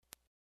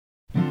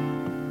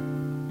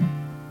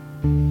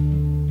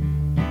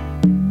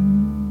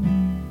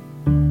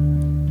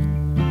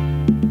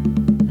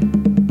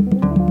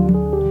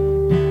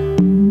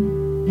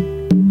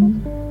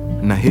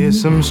hear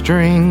some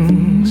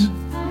strings.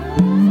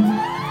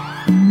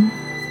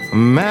 A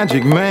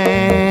magic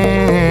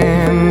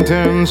man,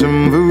 turn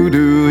some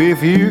voodoo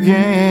if you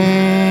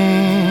can.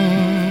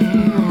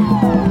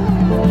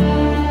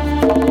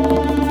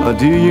 Or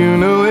do you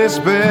know a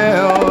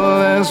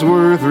spell that's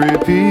worth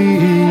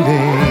repeating?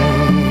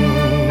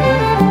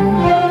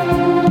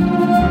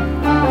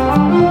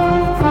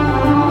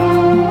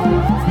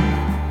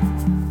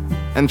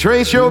 And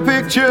trace your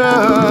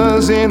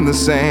pictures in the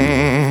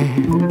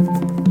sand.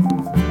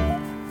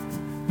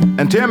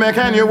 And tell me,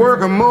 can you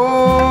work a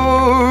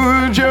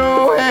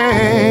mojo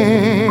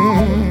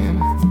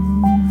hand?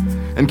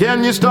 And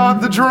can you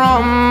start the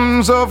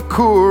drums of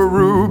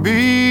Kuru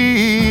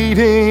beating?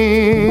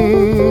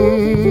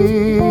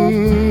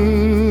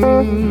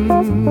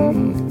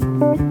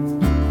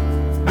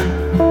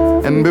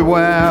 And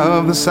beware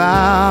of the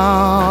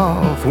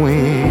south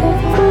wind,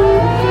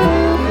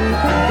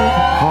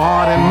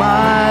 heart and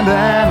mind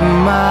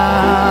and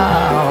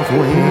mouth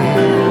wind,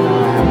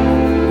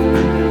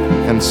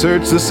 and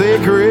search the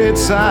sacred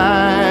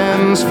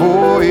signs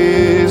for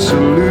a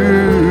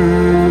solution.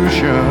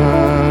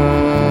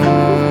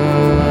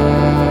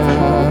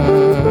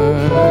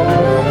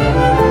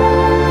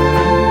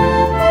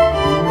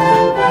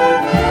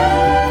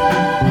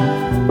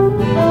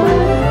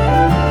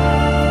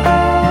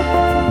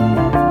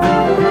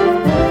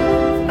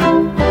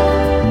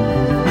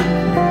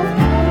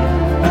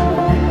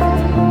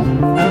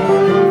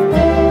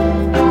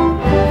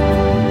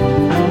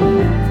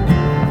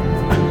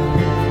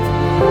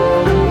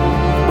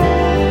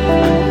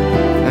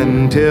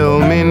 Tell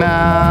me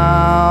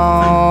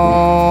now,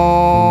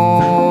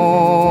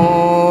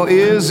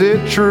 is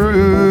it true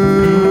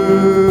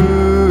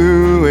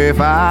if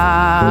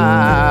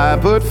I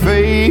put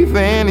faith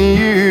in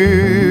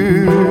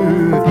you?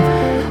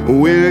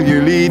 Will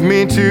you lead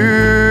me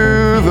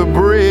to the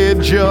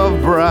bridge of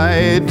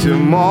bright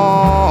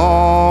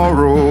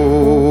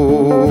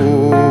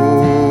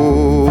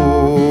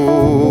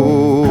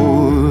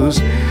tomorrows?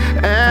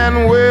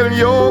 And will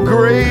your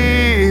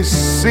grace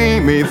see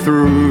me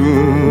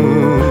through?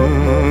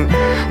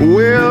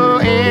 Will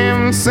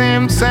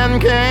incense and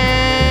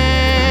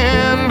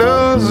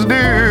candles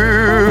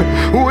do?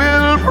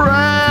 Will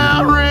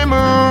prayer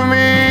remove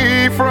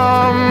me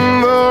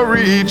from the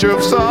reach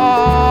of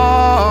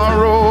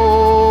sorrow?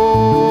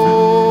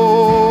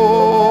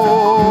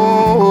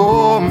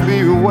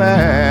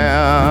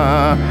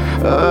 Beware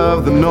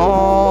of the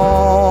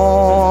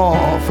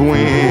north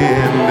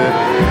wind.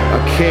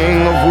 A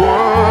king of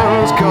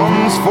worlds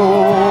comes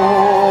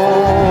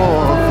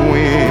forth,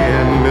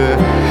 wind,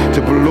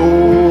 to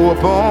blow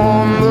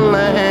upon the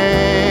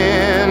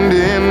land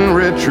in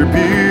retribution.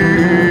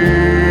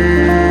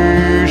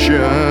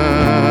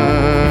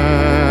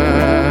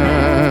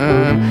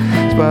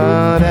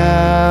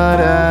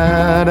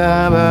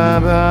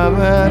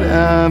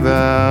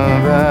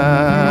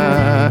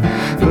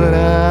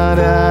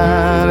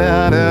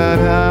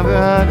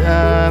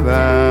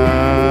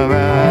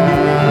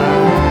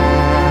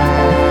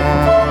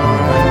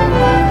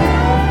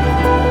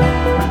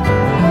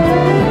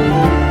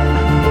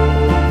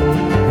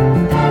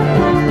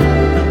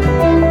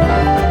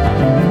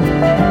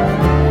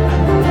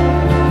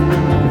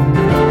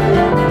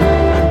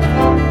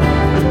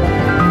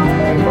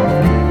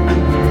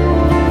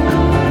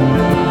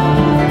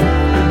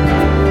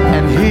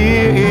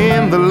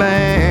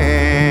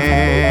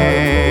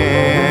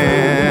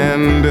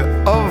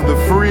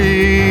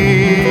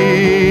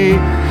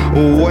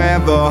 Where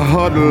the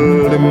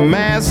huddled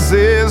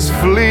masses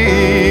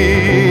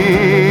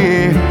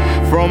flee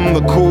from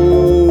the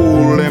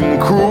cold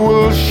and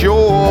cruel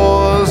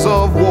shores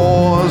of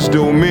war's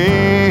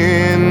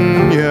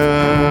dominion.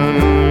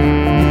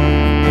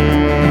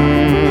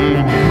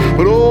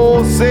 But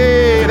oh,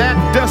 say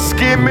that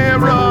dusky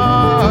mirror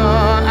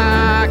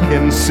I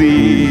can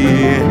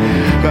see.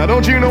 Now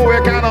don't you know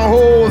it kind of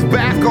holds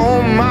back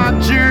on my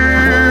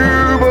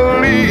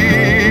jubilee?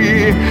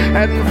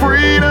 And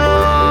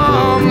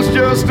freedom's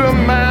just a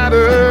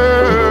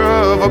matter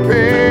of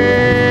opinion.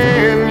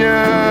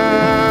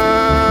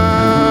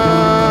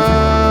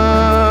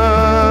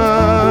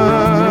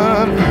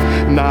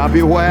 Now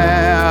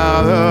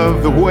beware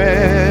of the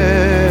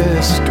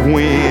west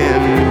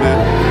wind,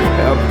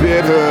 a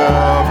bitter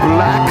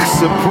black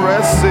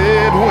suppressed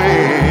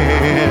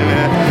wind.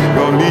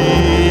 Gonna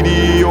lead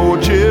your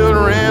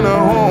children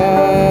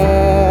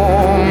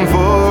home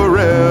for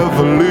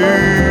revolution.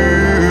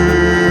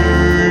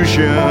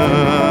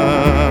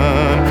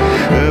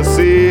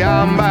 See,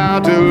 I'm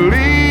about to lead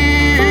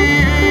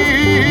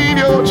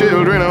your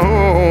children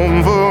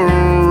home for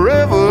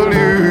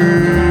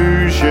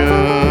revolution.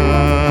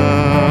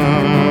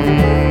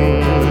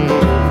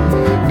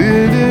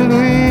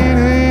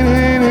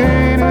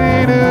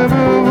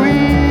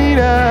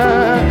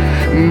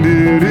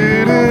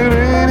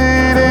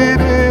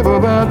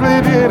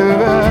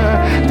 Ba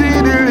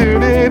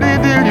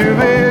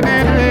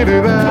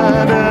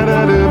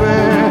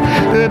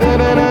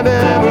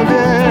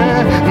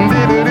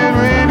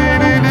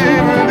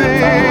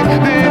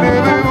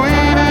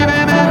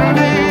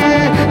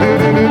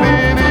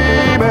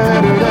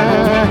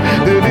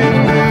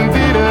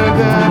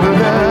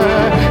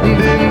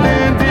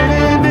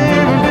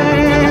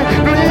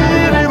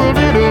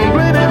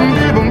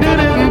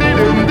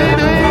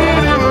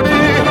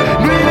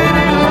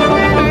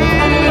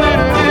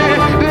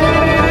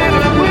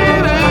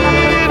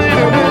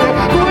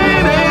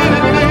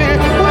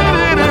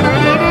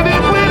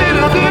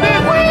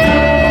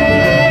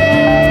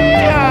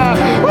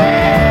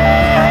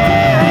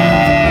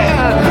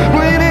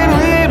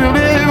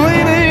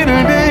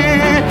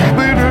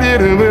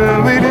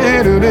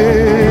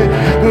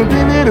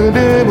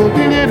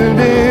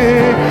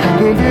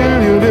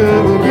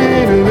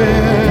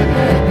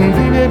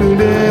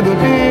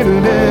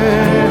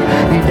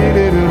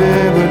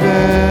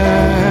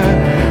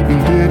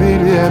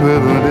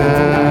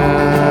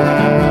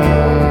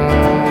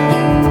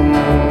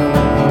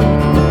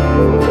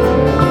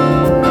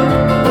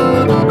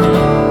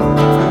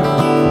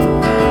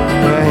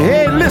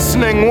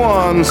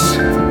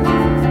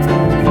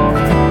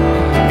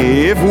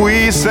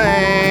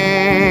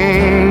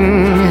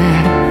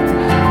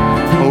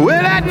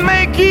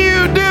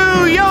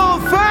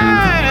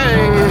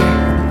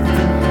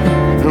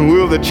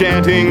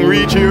chanting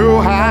reach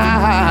you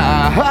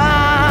high,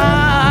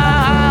 high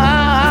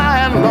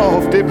and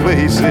lofty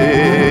places.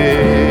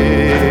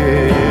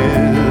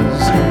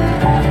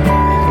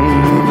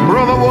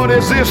 Brother, what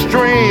is this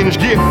strange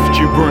gift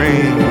you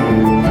bring?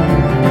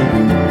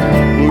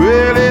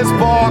 Well, it's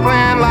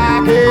sparkling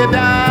like a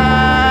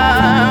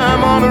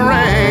diamond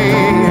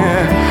ring.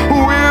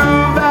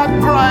 Will that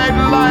bright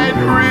light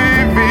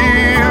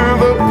reveal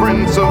the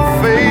Prince of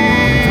Faces?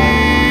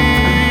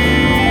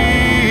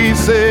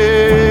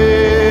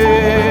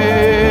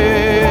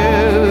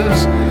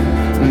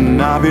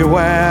 Now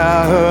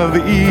beware of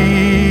the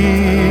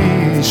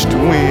east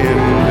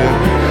wind,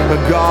 the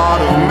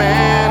god of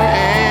man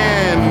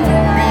and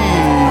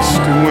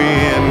beast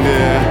wind.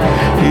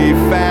 He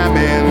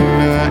famine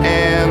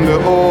and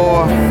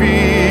or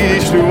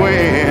feast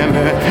wind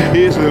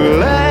is the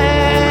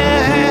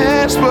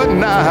last but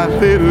not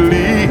the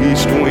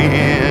least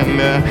wind.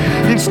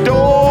 He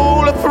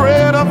stole a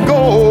thread of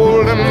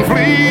gold and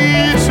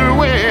fleece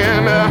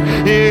wind.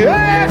 He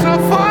has a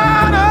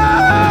father,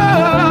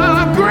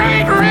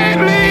 great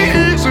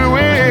release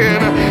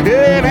wind,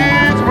 and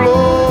it's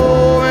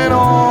blowing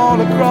all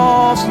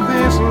across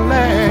this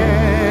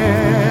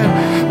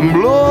land,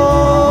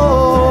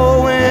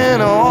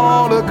 blowing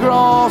all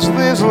across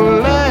this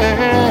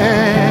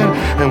land.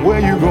 And where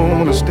you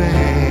gonna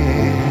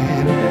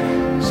stand?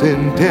 Sit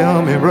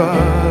tell me,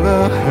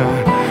 brother,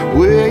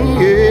 where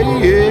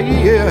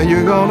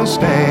you gonna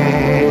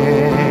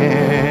stand?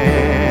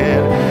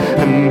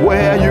 And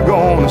where you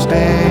gonna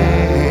stand?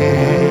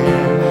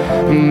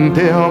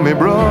 Tell me,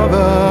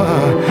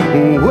 brother,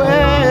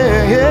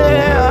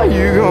 where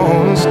you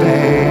gonna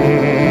stand?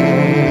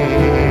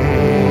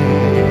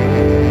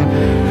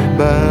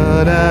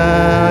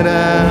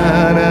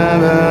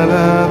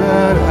 Ba-da-da-da-da-da-da-da-da.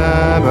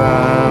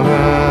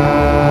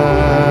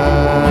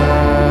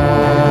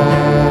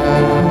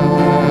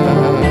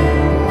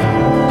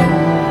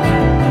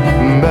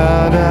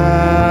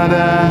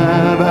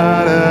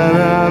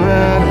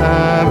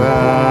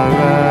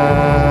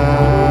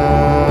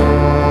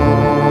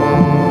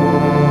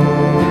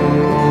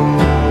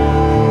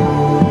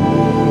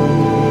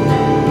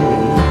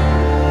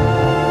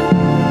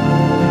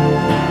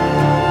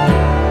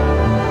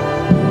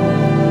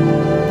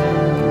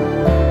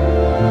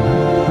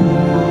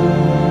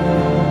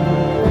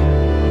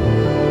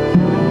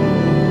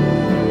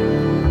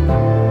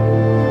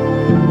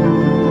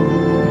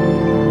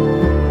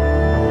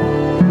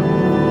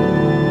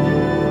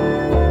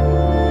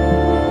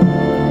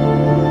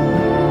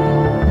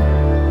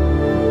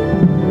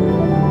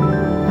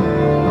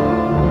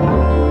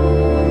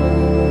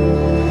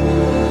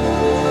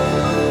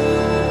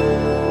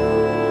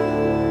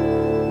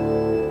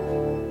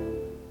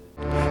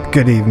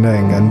 Good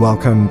evening and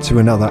welcome to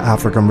another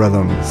African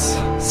Rhythms,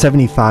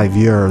 75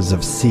 years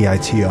of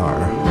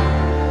CITR.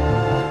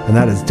 And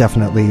that is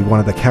definitely one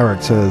of the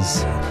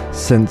characters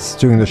since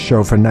doing the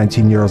show for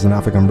 19 years in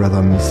African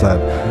Rhythms that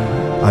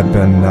I've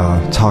been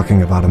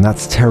talking about, and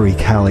that's Terry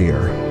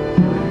Callier,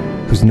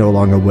 who's no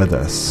longer with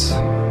us.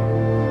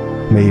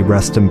 May he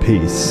rest in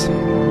peace.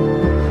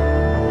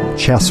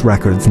 Chess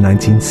Records,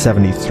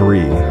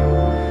 1973.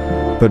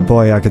 But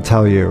boy, I could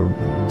tell you,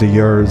 the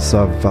years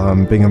of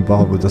being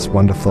involved with this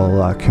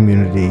wonderful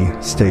community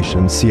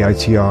station,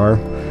 CITR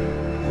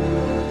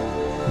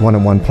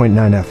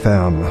 101.9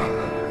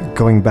 FM,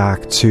 going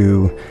back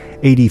to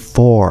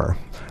 84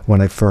 when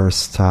I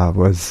first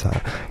was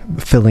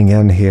filling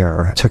in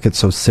here. I took it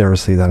so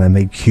seriously that I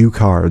made cue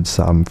cards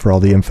for all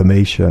the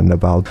information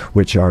about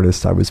which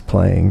artist I was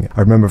playing. I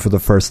remember for the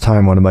first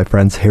time one of my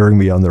friends hearing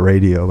me on the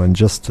radio and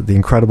just the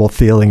incredible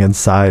feeling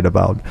inside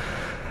about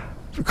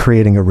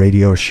creating a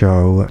radio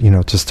show, you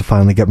know, just to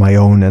finally get my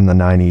own in the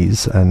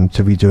 90s and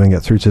to be doing it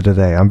through to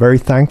today. I'm very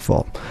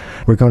thankful.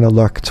 We're going to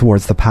look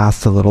towards the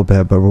past a little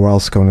bit, but we're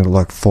also going to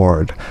look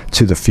forward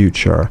to the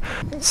future.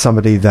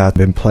 Somebody that I've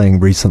been playing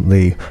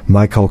recently,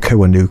 Michael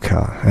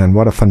Kiwanuka, and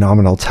what a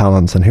phenomenal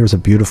talent. And here's a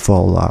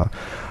beautiful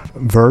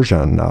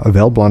version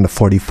available on the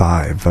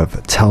 45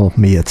 of Tell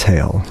Me a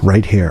Tale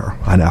right here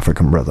on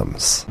African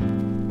Rhythms.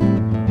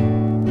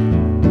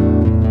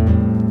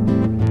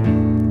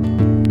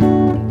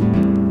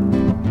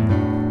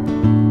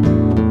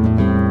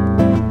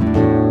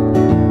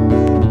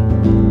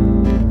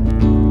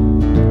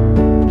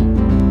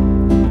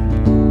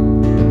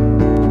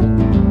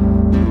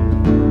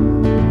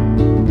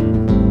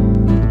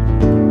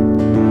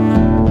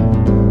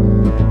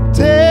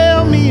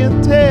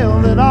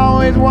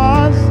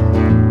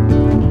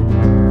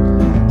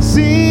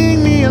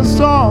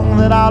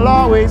 That I'll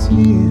always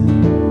hear.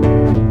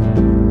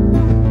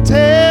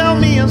 Tell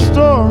me a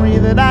story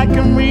that I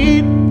can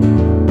read.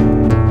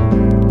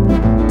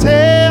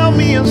 Tell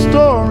me a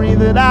story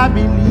that I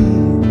believe.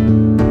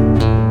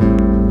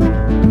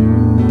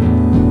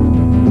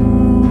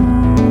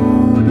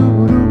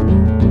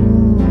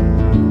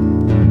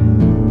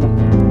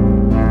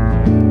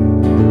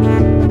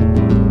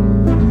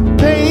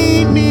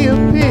 Paint me a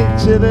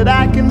picture that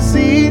I can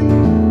see.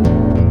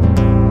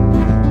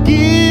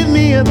 Give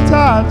me a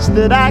touch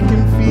that I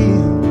can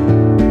feel.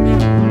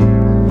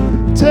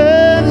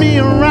 me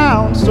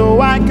around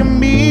so I can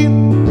be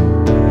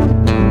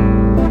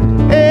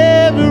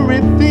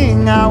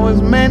everything I was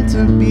meant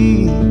to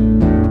be.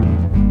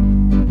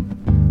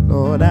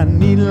 Lord, I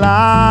need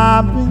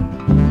loving.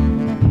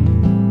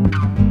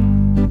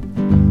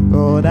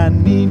 Lord, I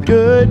need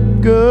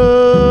good,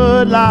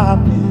 good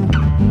loving.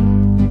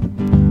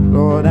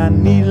 Lord, I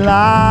need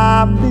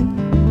loving.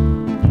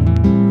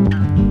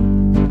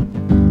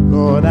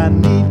 Lord, I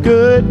need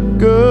good,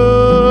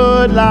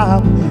 good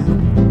loving.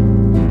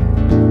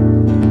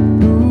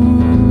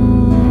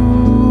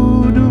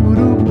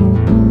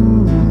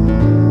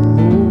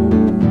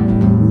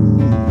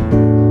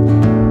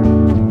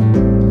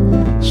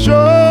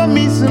 Show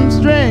me some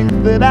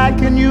strength that I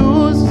can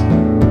use.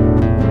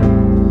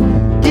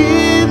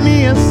 Give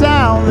me a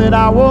sound that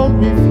I won't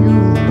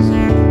refuse.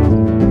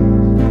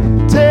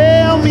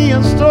 Tell me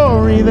a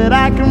story that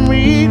I can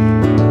read.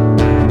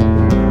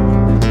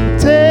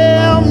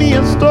 Tell me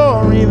a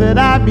story that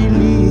I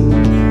believe.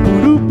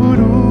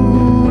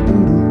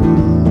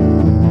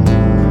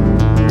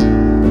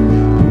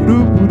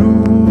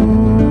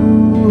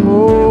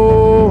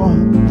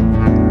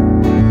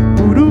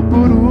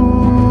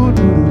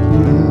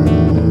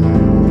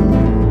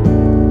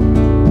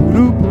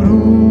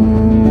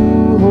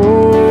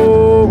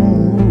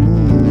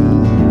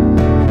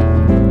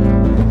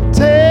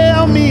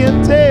 Tell me a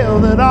tale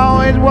that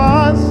always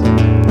was.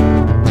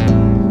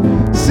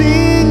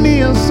 Sing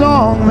me a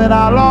song that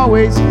I'll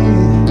always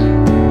hear.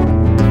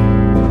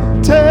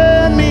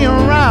 Turn me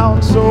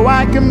around so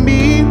I can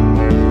be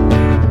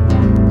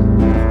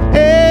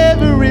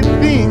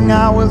everything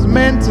I was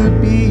meant to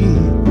be.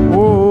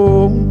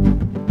 Oh,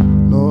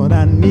 Lord,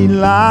 I need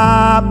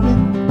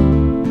loving.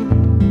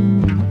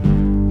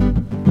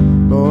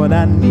 Lord,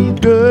 I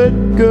need good,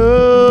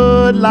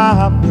 good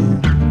loving.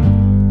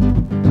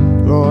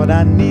 Lord,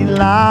 I need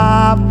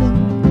loving.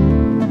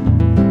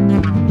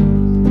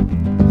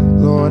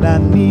 Lord, I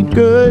need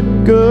good,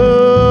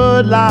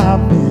 good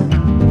loving.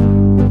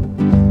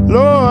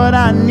 Lord,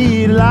 I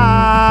need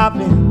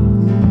loving.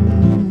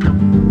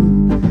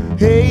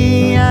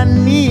 Hey, I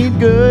need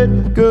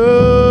good,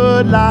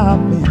 good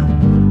loving.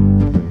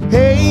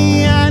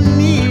 Hey, I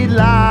need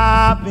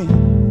loving.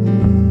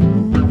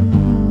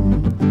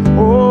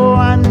 Oh,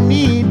 I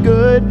need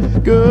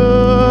good,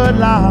 good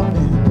loving.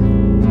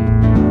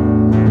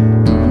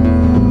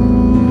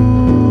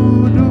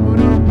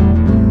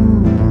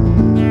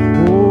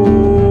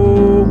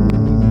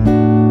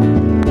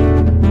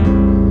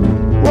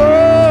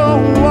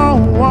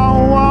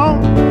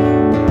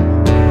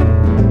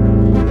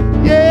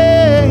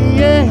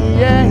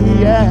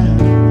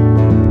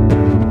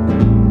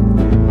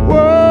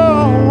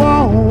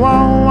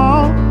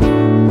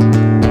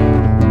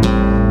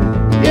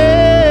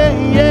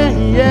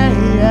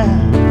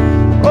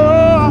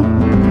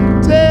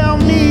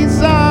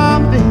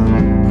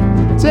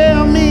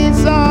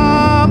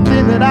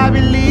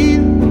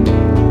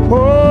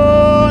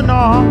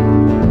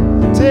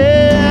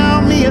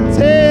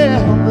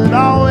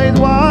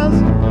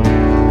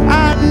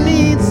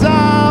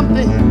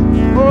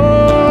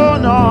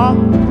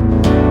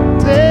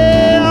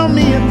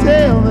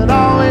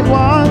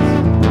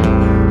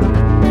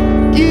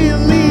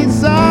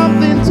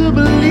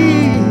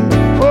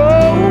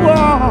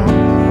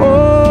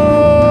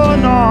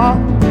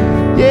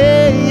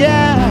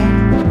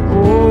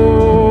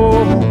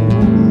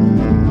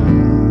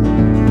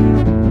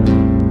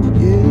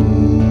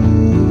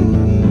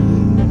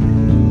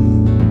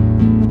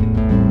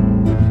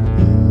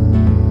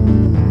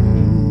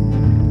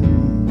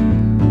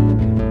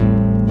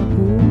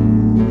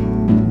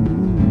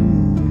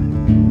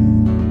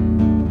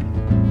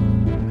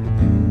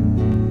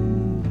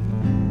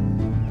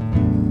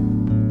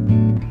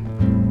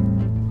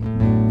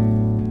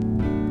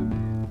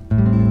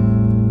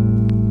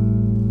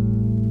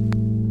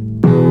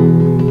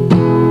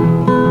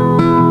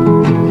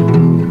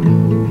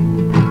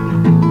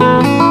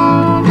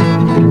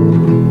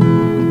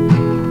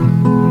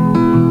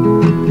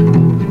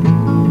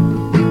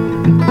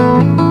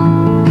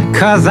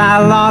 Cause I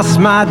lost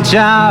my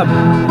job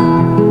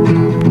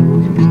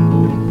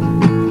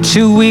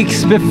 2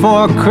 weeks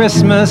before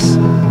Christmas.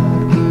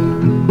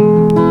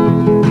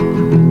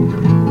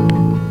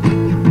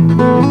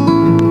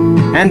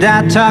 And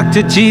I talked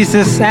to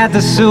Jesus at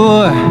the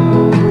sewer,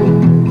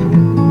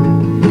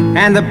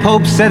 and the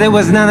Pope said it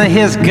was none of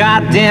his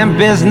goddamn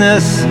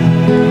business.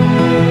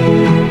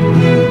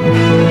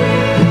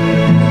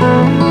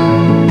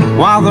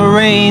 While the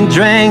rain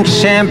drank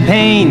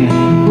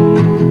champagne,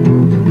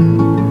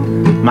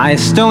 my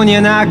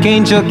Estonian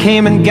archangel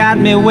came and got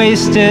me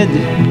wasted.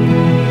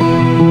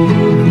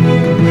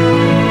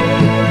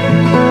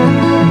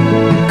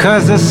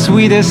 Cause the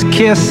sweetest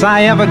kiss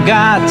I ever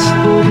got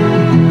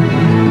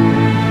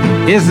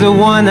is the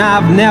one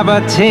I've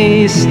never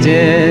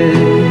tasted.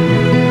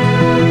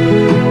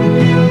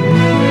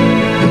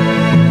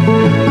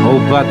 Oh,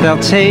 but they'll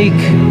take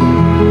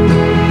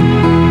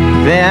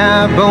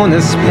their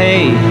bonus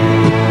pay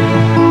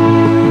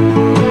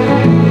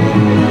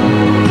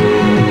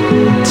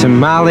to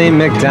Molly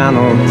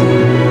McDonald.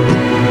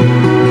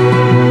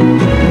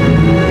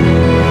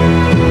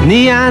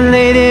 Neon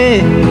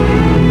lady,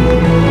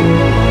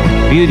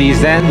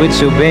 beauty's that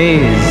which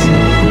obeys,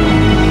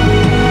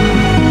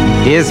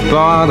 is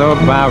bought or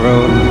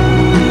borrowed.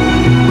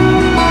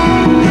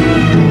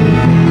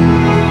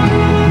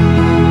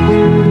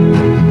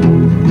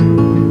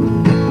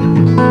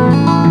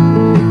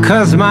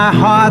 Cause my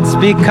heart's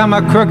become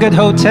a crooked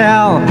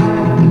hotel,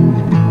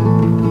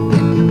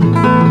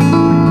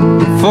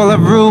 full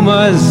of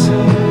rumors,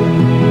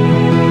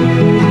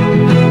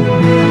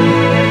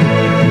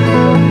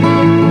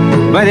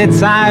 but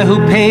it's I who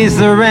pays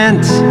the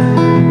rent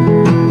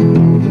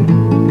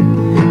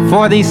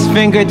for these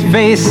fingered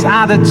face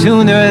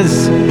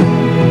out-of-tuners.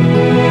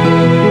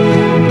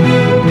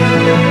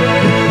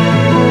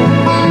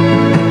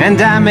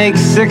 And I make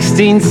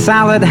 16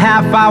 solid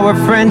half-hour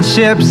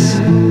friendships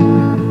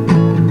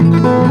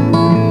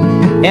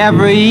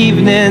every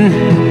evening.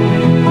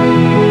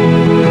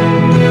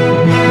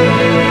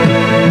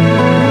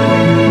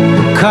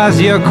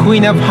 Cause your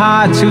queen of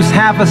hearts, who's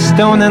half a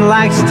stone and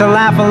likes to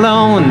laugh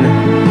alone,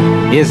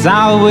 is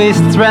always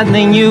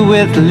threatening you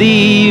with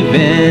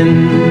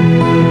leaving.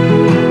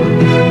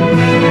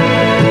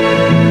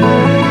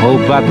 Oh,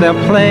 but they'll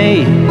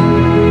play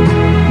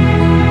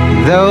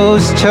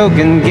those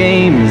choking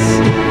games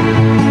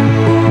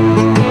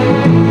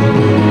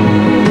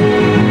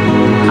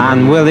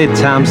on Willie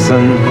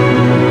Thompson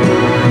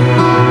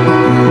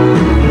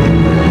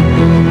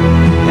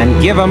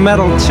and give a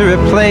medal to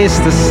replace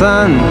the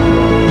son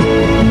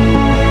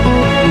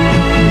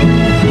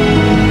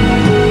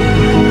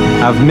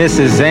of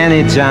Mrs.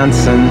 Annie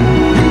Johnson.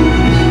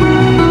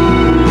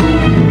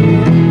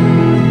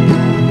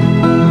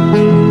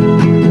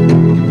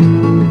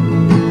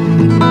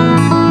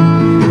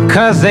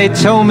 Cause they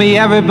told me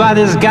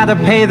everybody's gotta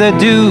pay their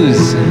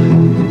dues,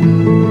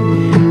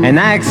 and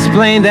I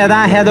explained that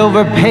I had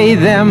overpaid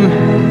them.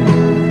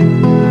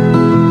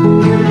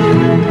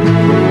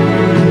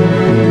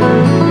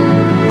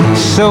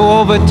 So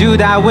overdue,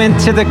 I went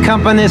to the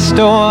company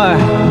store,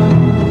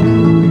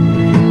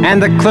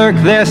 and the clerk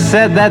there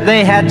said that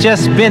they had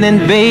just been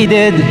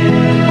invaded.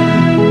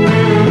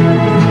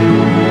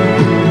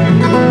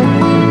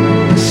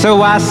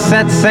 So I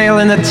set sail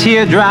in a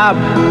teardrop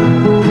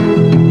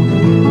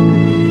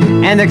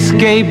and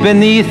escaped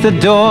beneath the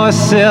door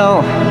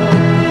sill.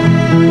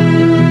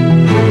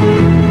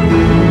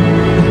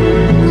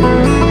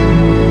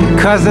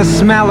 Cause the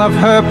smell of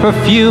her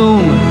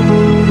perfume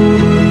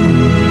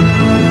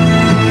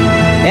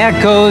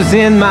echoes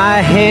in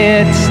my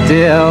head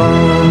still.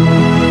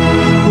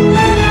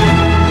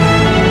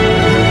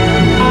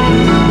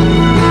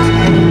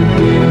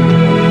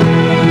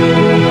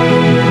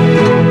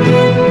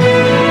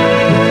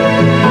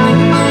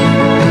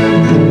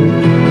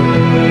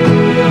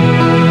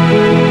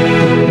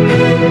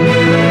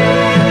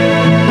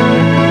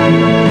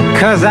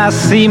 Cause I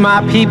see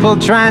my people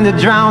trying to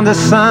drown the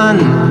sun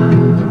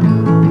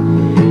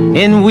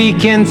in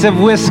weekends of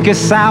whiskey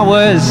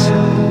sours.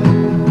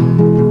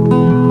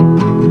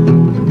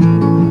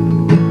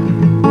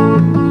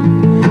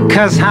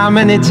 Cause how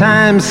many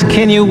times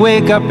can you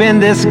wake up in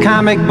this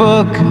comic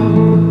book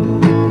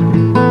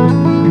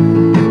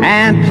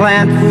and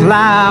plant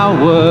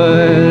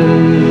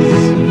flowers?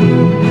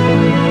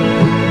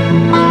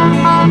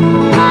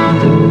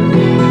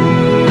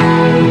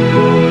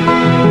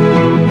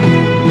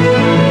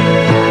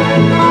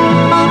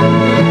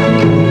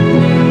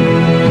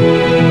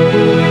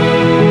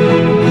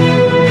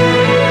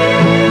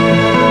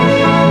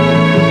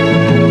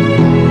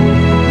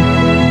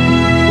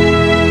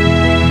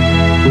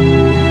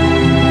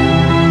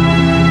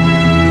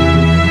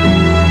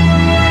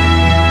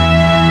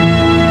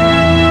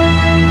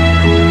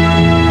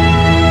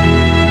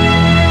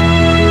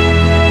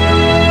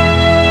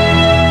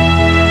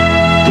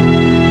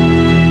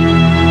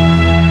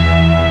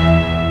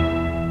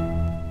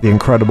 The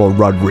incredible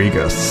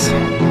Rodriguez,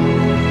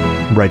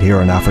 right here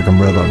on African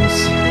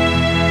Rhythms.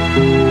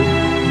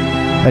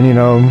 And you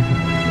know,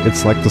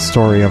 it's like the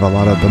story of a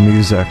lot of the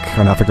music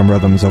on African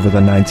Rhythms over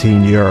the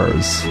 19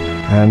 years.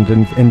 And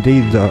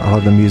indeed, a lot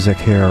of the music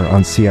here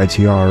on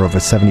CITR over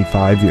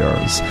 75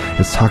 years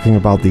is talking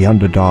about the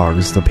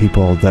underdogs, the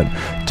people that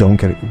don't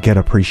get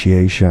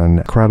appreciation.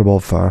 Incredible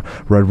for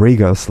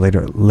Rodriguez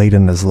late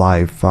in his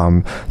life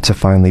to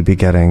finally be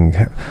getting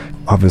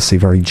obviously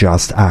very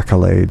just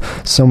accolade.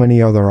 So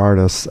many other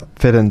artists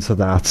fit into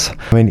that.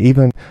 I mean,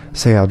 even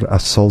say a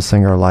soul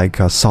singer like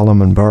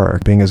Solomon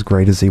Burke, being as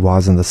great as he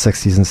was in the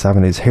 60s and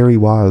 70s, here he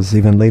was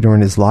even later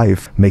in his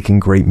life making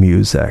great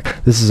music.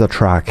 This is a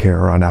track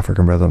here on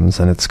African Rhythms,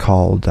 and it's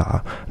called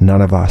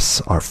None of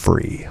Us Are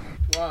Free.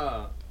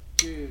 1,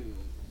 2,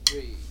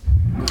 3.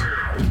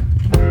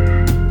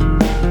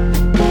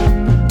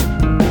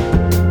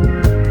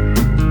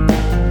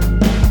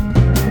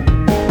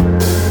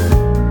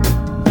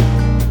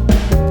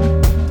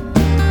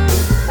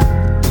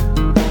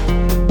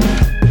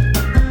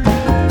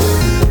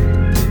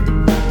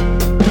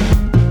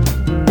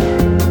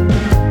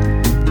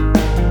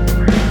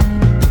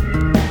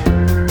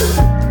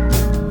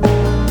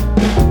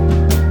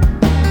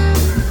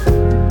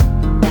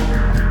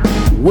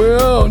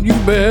 Well, you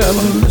better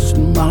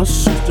listen, my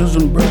sisters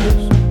and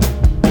brothers,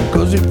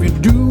 'cause if you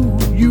do,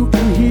 you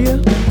can hear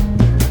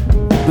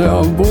there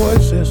are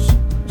voices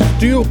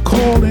still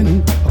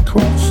calling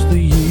across the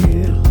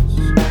years,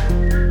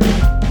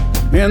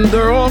 and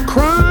they're all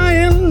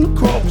crying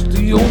across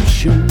the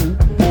ocean,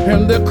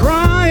 and they're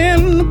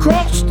crying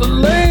across the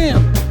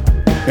land,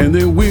 and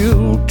they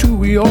will till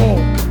we all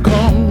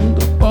come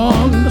to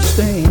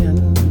understand.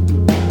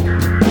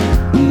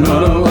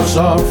 None of us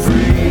are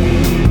free.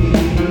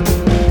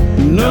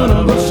 None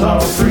of us are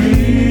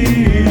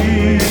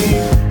free.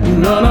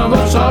 None of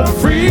us are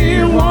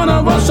free. One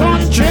of us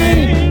are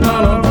chained.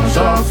 None of us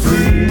are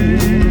free.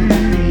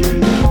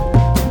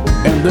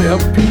 And there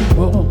are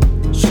people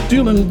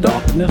still in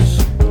darkness,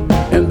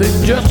 and they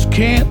just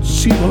can't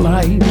see the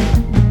light.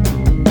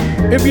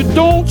 If you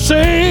don't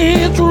say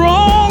it's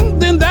wrong,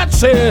 then that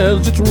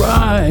says it's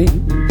right.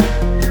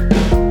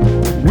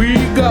 We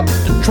got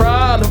to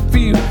try to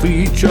feel for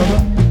each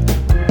other.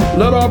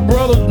 Let our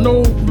brothers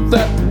know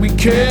that we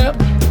care.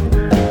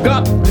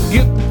 Got to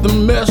get the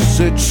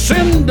message,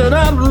 send it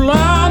out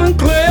loud and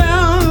clear.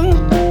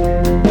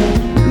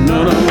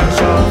 None of us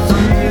are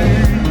free.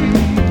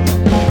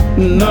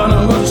 None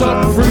of us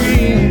are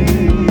free.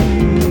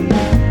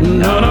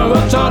 None of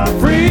us are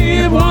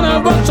free. One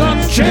of us are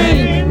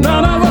chained.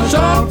 None of us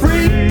are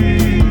free.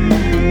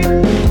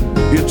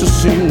 It's a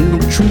single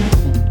truth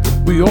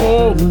we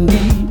all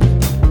need,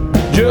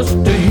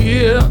 just to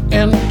hear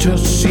and to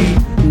see.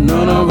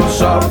 None of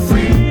us are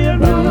free.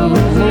 None of us,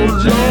 oh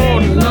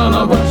Lord, none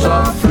of us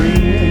are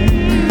free.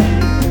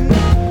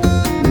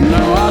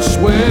 Now I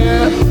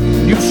swear,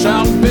 your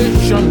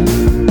salvation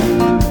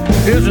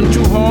isn't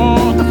too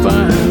hard to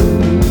find.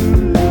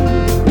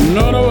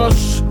 None of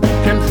us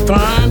can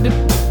find it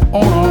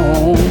on our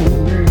own.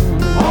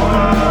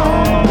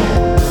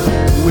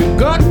 We've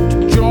got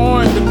to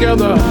join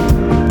together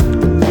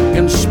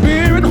in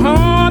spirit,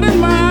 heart, and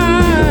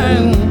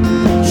mind,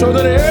 so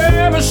that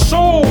every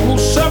soul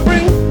who's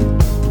suffering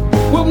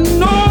will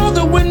know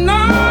that we're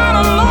not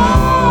alone.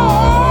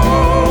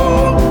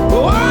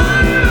 Oh,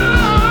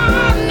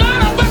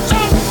 none of us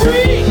are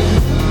free.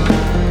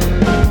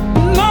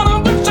 None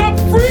of us are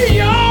free,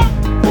 y'all.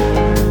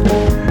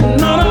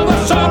 None of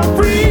us are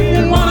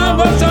free. One of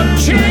us are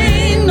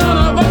chained. None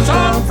of us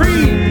are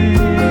free.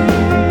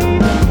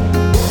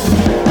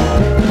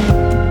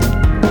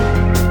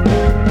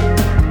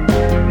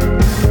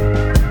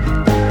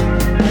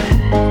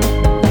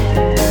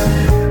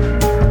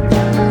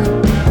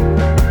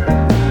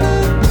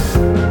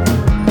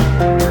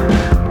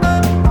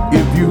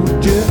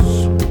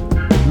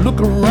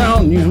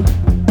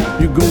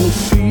 You're gonna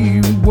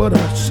see what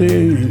I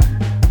say,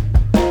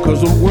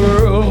 'cause the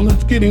world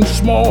is getting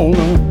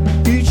smaller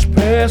each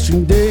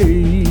passing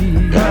day.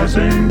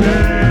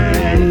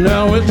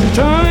 Now it's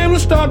time to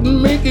start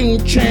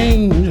making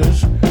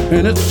changes,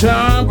 and it's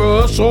time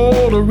for us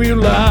all to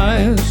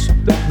realize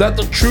that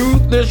the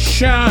truth is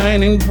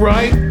shining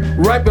bright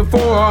right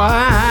before our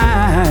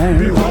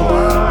eyes.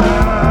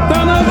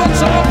 None of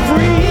us are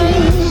free.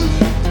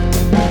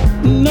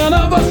 None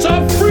of us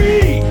are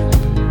free.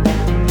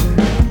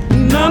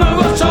 None of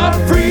us are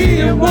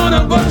free. One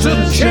of us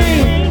is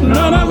chained.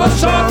 None of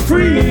us are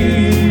free.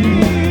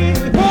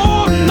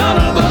 Oh, none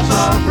of us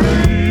are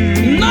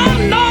free. None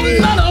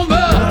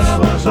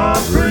of us are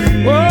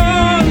free.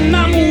 Oh,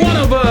 not one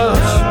of us.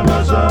 None of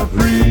us are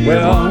free.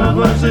 Well, one of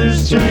us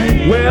is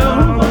chained. Well,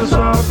 none of us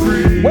are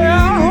free.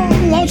 Well,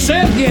 won't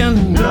say again.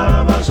 None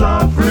of us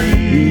are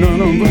free.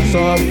 None of us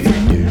are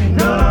free.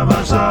 None of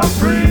us are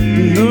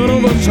free. None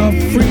of us are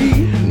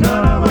free.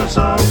 None of us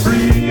are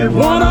free.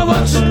 One of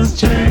us is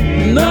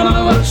chained. None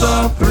of us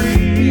are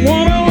free.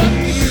 One of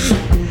us.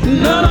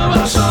 None of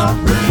us are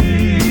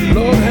free.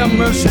 Lord have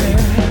mercy.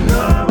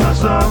 None of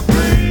us are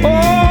free.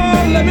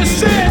 Oh, let me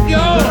say it,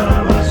 y'all. None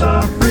of us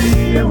are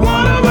free.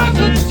 One of us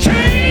is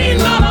chained.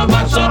 None of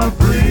us are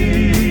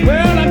free.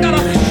 Well, I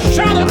gotta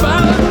shout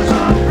about it.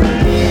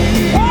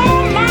 Oh,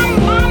 my.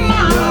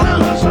 None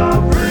of us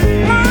are free.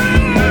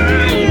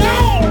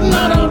 Lord,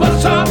 none of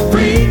us are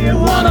free.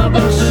 One of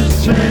us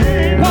is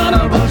chained. One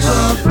of us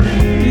are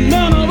free.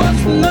 None of us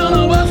are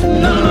free.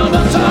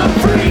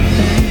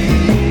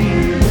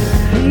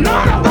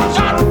 None of us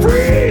are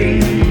free.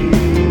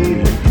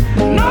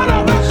 None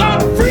of us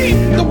are free.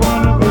 The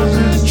one of us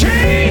is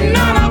chained.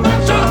 None of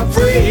us are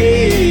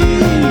free.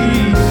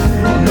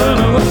 None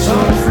of us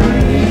are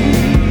free.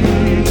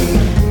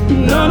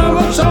 None of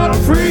us are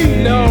free.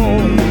 No.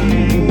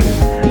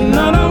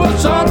 None of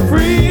us are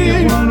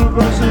free. One of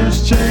us is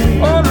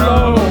chained. Oh Lord.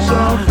 None of us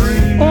are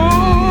free. Oh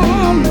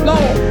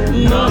Lord.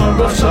 None of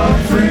us are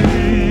free.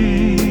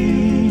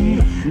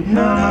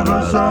 None of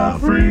us are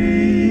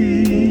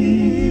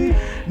free.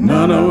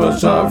 None of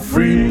us are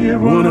free.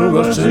 One of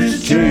us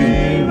is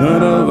chained.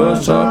 None of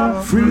us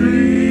are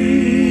free.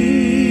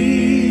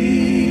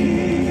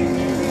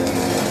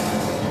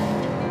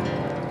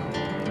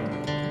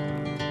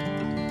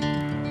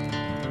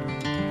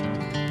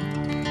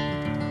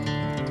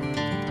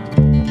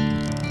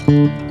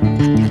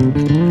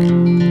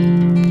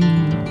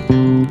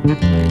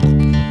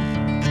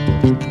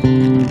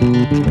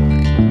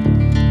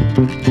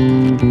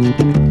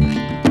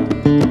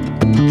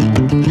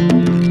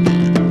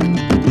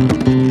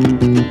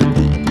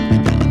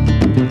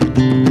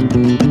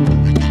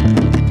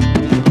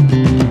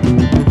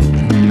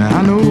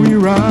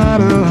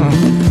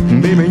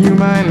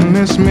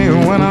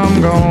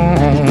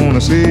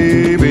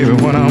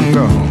 when I'm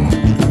gone.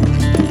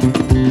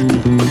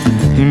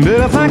 You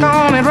better think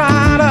on it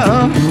right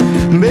up.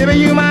 Baby,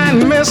 you might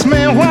miss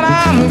me when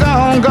I'm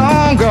gone,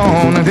 gone,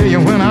 gone. I tell you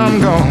when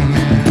I'm gone.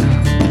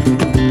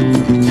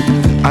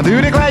 I do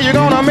declare you're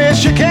gonna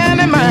miss your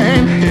candy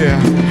man. Yeah,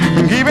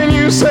 I'm keeping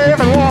you safe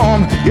and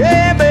warm.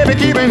 Yeah, baby,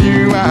 keeping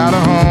you out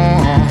of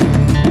harm.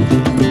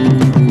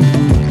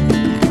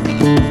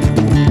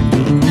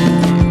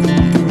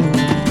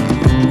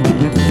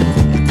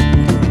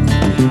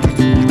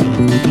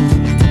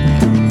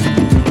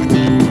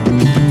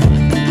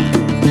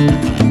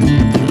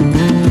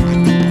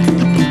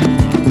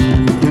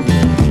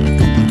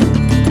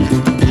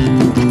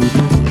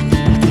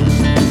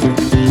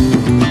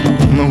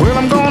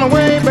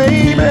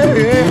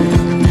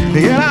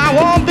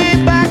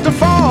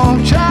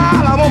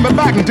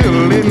 Until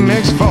late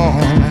next fall.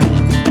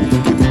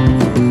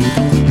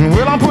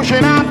 Well, I'm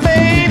pushing out,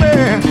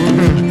 baby,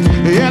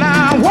 and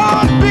I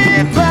won't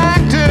be back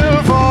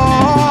till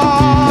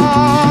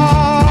fall.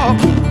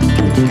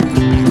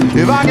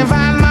 If I can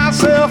find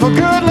myself a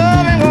good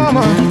loving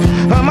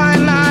woman, I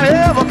might not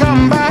ever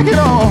come back at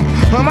all.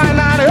 I might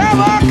not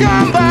ever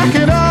come back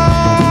at all.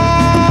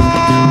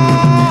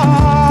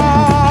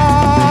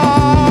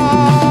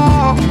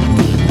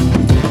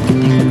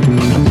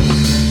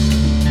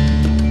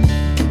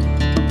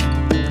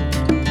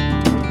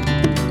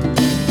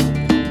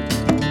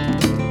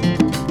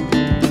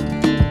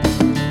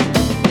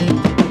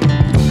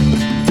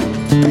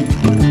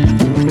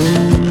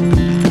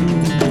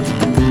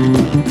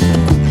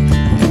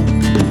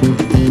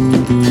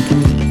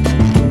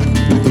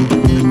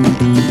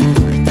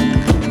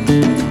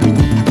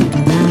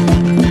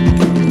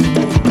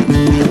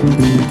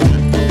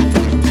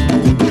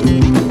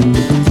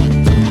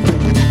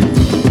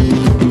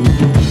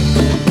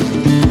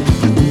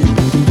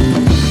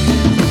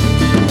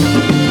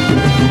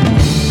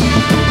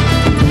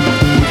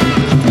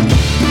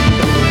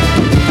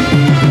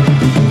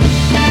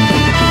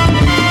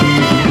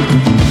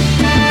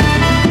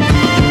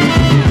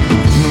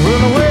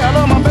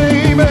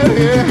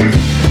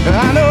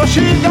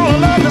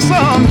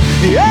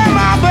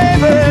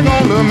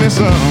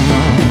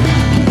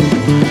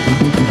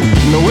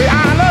 The way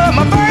I love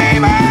my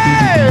baby,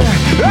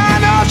 I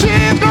know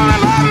she's gonna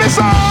love me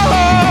some.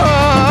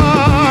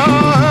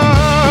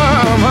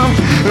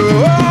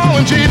 Oh,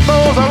 when she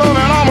throws her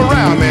loving arm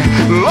around me,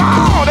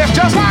 Lord, it's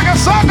just like a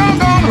circle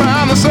going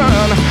around the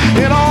sun.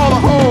 In all the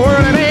whole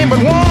world, it ain't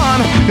but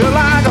one. Just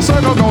like a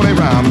circle going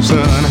around the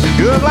sun.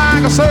 Just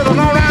like a circle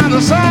going around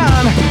the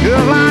sun.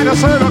 Just like a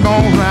circle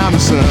going around the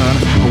sun.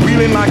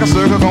 Wheeling like a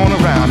circle going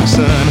around the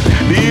sun.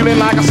 Feeling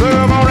like a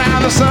circle going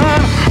around the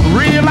sun.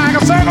 Real like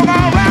a circle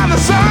going around the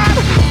sun.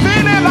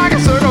 Feeling like a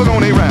circle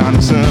going around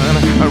the sun.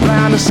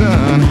 Around the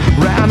sun,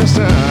 round the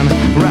sun,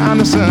 round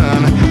the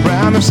sun,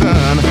 round the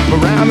sun,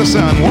 around the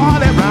sun,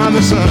 what around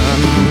the sun.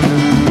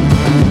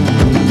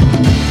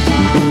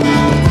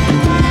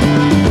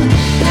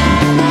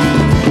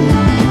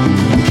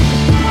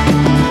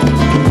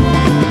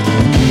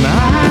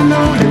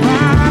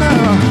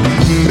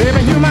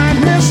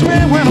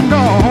 When I'm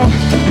gone,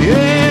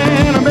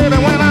 yeah, baby,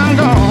 when I'm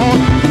gone,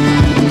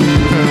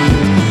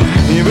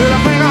 you better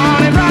think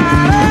on it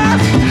right up.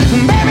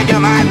 Baby, you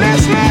might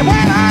miss me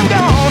when I'm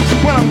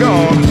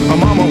gone,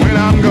 mama, when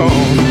I'm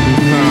gone.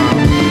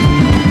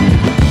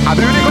 I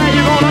do declare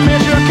you're gonna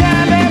miss your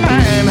candy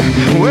man.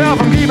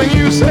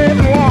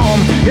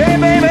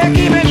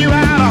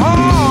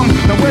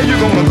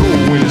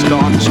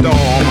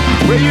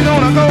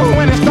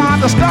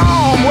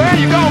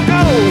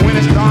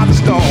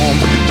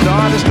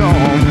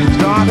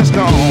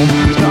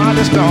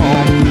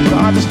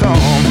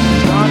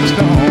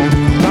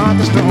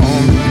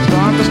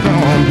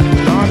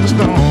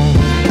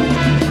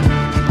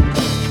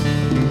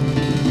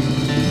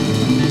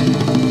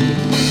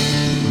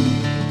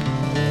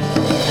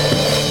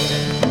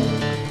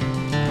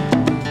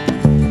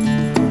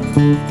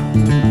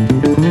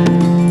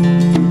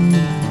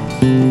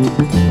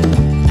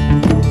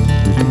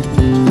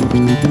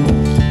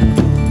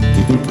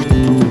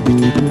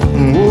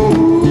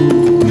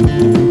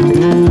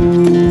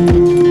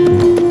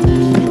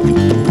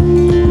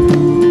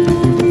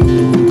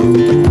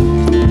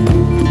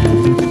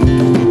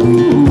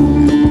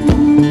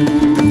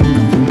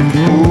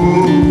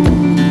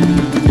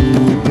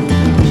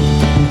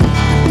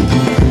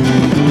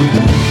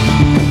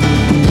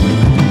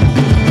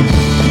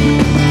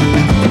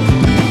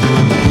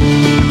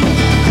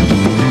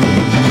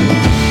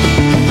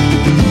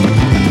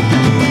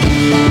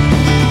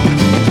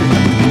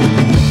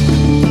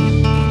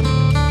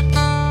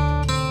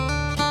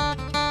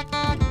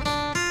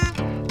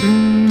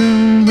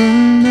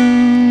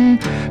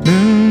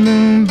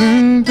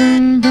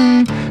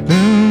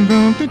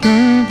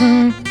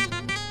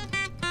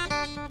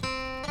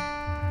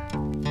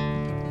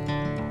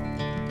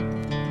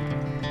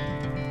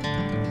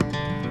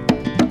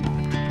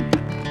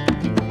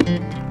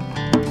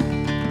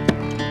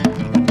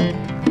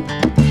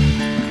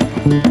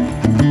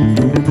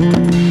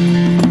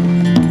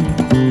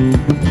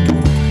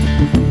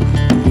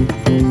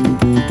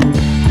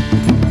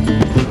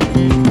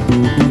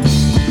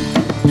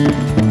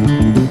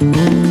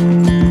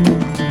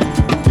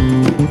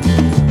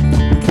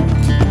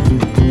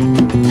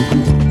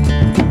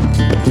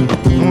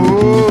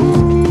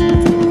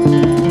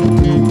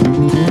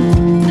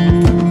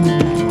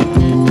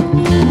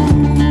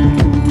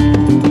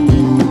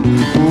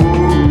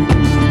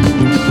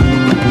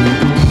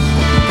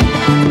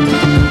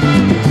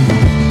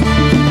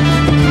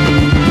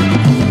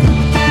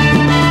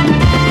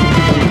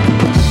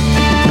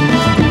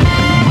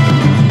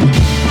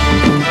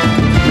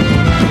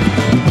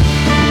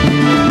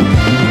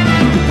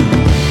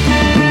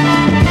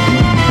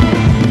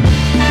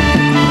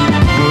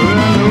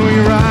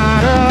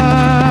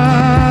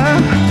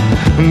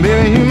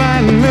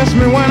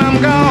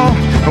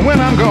 when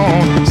I'm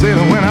gone, say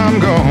that when I'm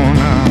gone.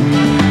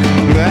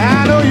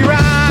 I know you're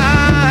right,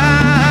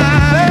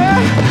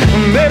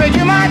 baby,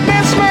 you might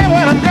miss me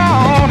when I'm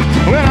gone,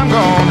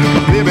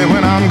 baby,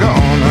 when I'm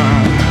gone.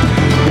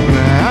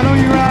 I know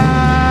you're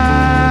right.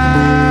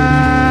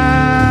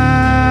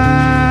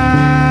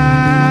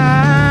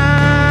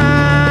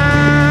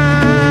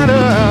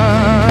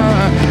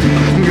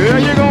 Girl,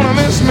 you're gonna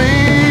miss me.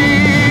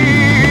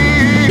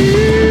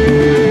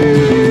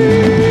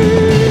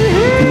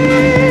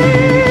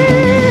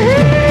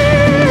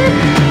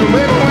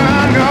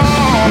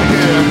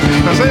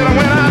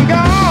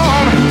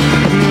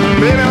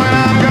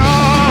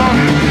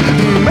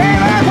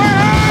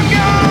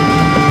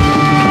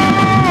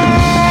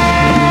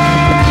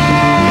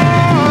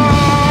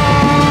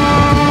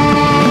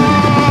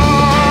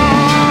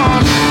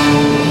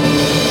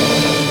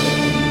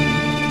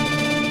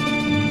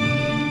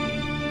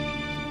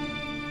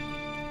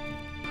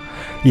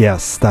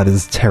 Yes, that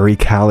is Terry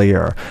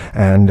Callier,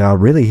 and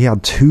really he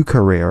had two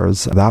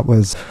careers. That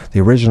was the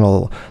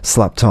original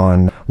Slept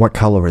On What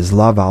Color Is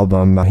Love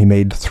album. He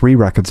made 3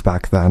 records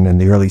back then in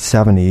the early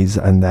 70s,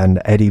 and then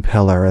Eddie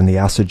Pillar and the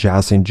acid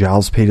jazzing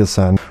Giles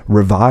Peterson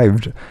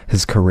revived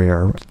his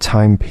career.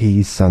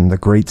 Timepiece and the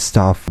great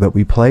stuff that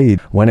we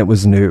played when it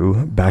was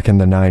new back in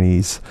the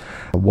 90s.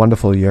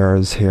 Wonderful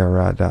years here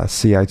at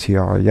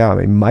CITR. Yeah, I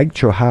mean, Mike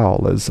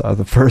Johal is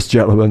the first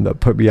gentleman that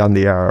put me on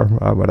the air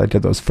when I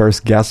did those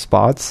first guest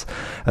spots.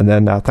 And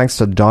then thanks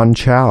to Don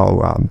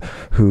Chow,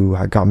 who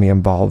got me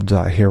involved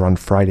here on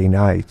Friday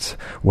night,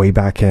 way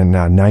back in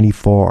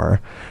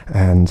 94.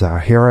 And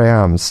here I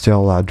am,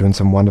 still doing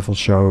some wonderful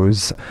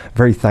shows.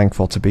 Very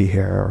thankful to be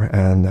here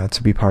and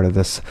to be part of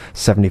this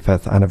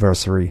 75th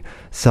anniversary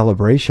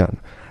celebration.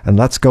 And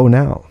let's go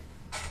now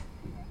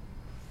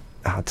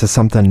to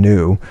something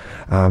new.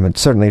 And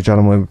certainly a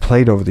gentleman we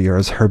played over the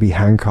years, Herbie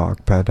Hancock,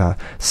 but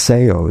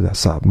Seo,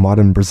 that's a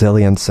modern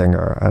Brazilian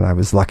singer, and I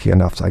was lucky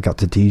enough that I got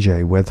to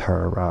DJ with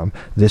her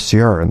this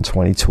year in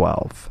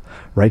 2012.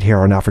 Right here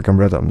on African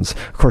Rhythms.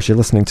 Of course, you're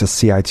listening to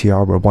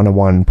CITR. We're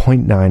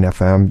 101.9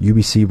 FM,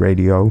 UBC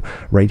Radio,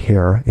 right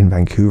here in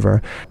Vancouver.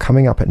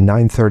 Coming up at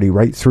 9:30,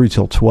 right through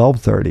till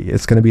 12:30.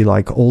 It's going to be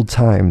like old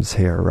times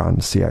here on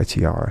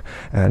CITR.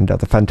 And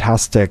the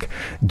fantastic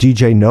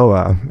DJ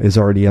Noah is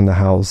already in the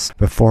house.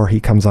 Before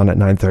he comes on at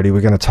 9:30, we're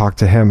going to talk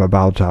to him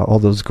about all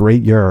those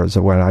great years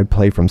when I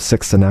played from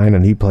 6 to 9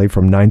 and he played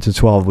from 9 to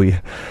 12. We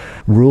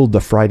ruled the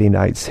Friday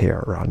nights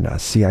here on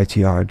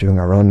CITR, doing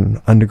our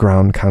own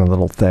underground kind of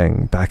little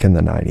thing back in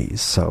the 90s.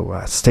 So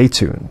stay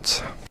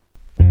tuned.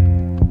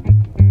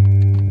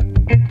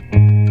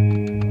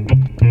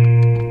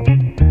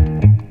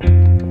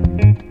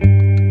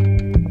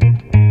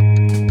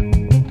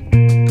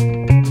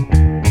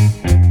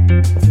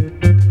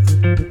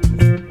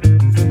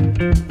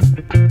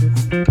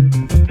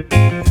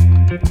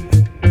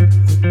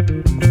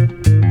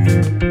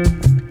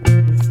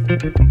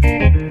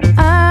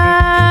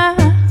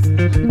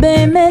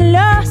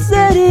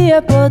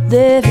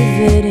 Poder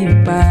viver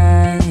em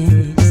paz,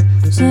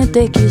 sem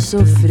ter que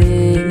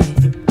sofrer,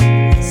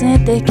 sem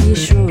ter que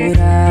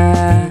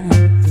chorar,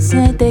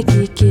 sem ter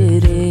que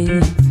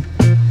querer,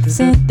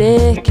 sem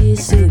ter que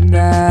se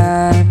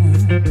dar.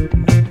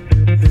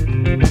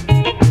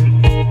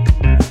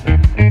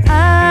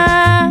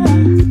 Ah,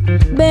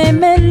 bem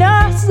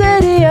melhor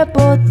seria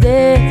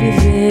poder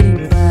viver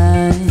em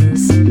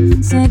paz,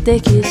 sem ter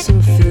que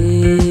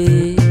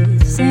sofrer,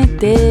 sem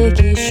ter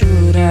que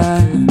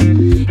chorar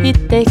e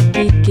ter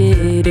que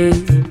querer,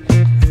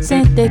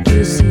 sem ter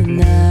que se dar.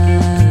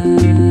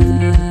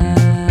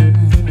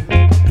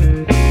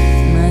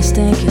 Mas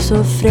tem que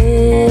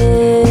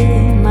sofrer,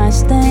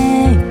 mas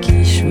tem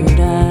que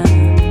chorar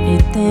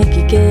e tem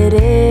que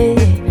querer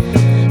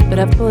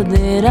pra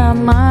poder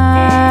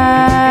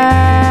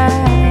amar.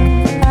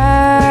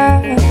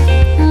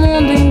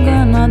 Mundo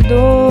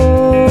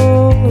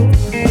enganador,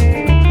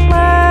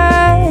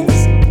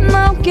 mas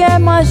não quer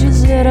mais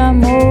dizer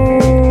amor.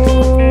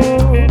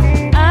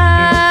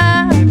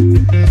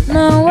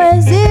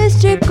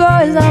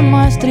 Coisa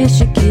mais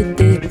triste que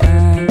ter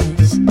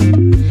paz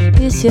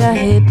e se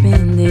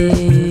arrepender,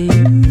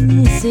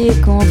 e se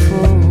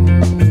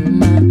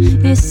conformar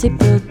e se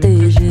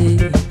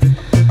proteger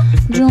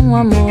de um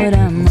amor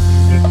a mais.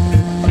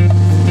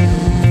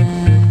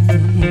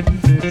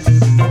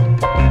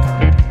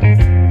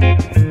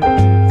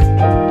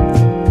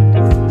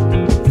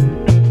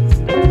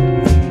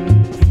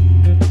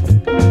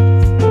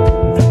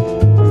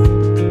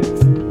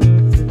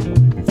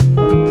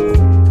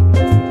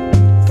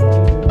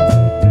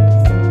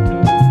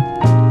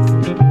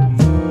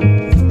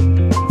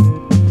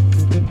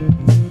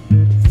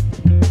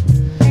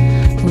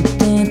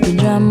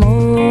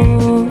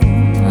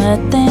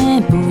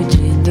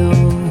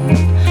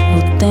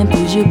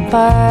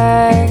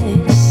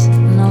 Paz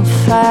não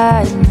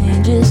faz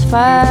nem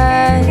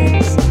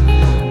desfaz.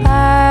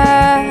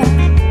 Ah,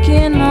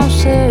 que não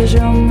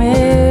seja o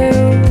meu,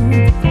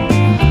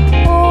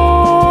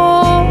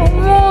 o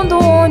mundo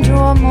onde o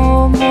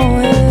amor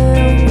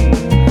morreu.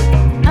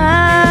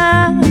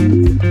 Ah,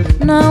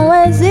 não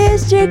existe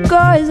existe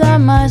coisa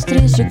mais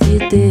triste que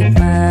ter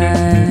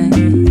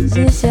paz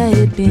e se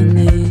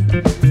arrepender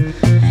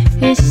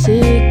e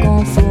se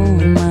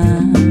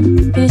conformar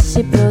e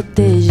se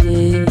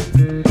proteger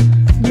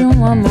de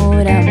um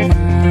amor a mais.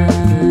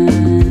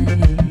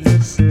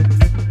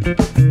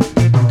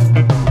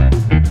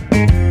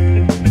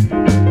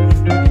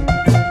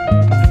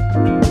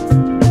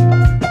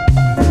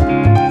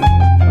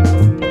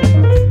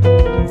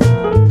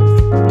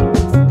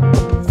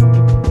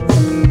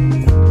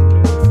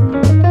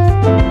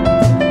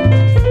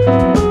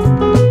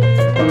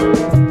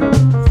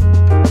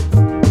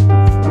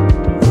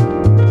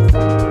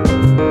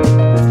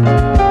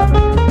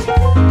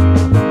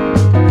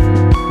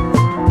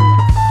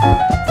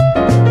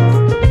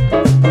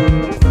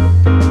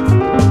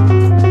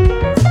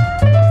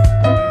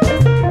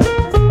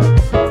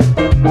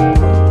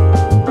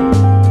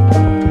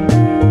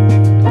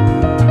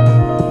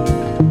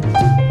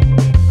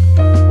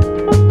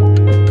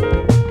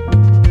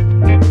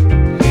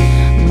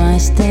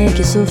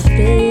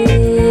 Sofrer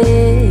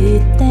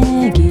e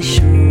tem que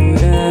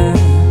chorar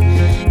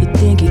e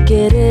tem que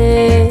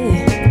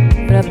querer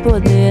pra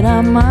poder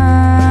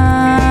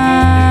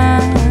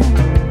amar.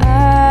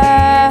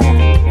 Ah,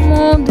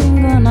 mundo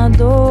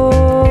enganador,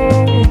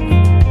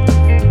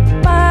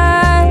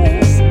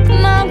 mas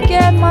não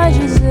quer mais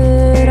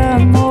dizer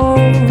amor.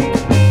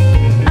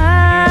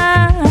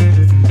 Ah,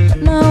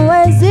 não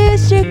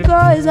existe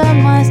coisa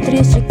mais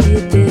triste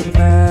que ter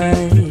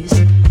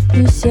paz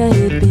e se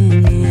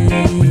arrepender,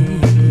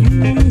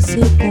 se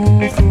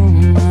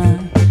conformar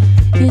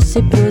e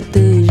se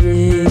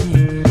proteger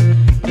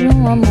de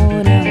um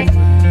amor a mais.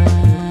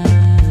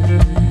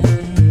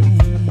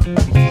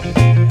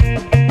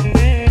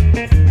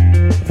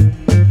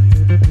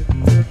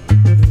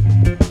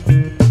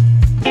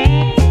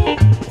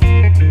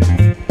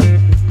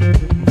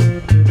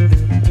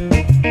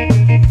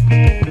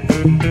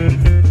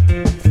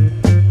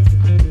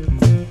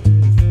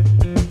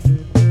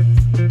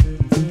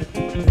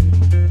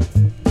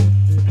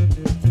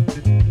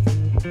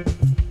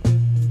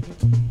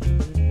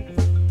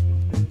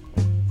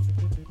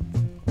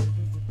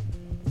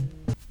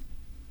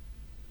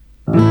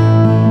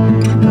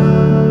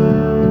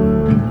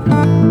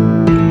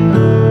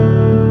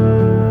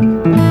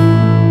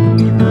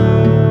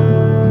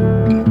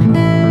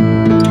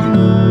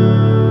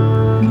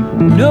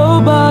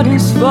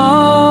 Nobody's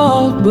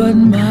fault but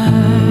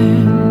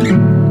mine.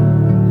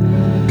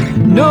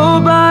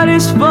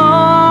 Nobody's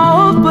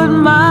fault but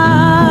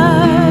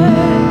mine.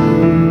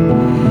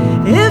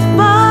 If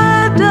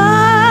I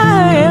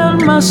die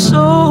and my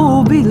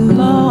soul be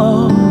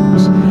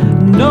lost,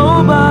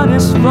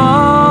 nobody's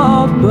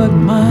fault but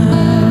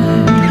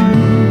mine.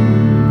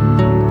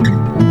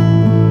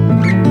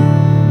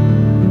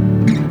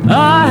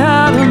 I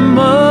had a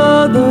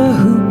mother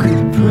who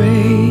could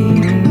pray.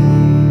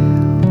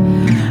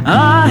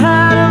 I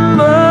had a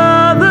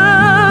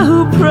mother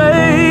who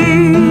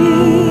prayed.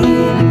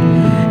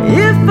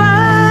 If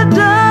I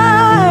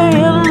die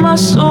and my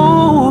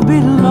soul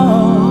be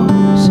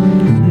lost,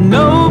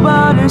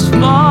 nobody's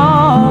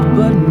fault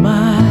but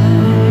mine.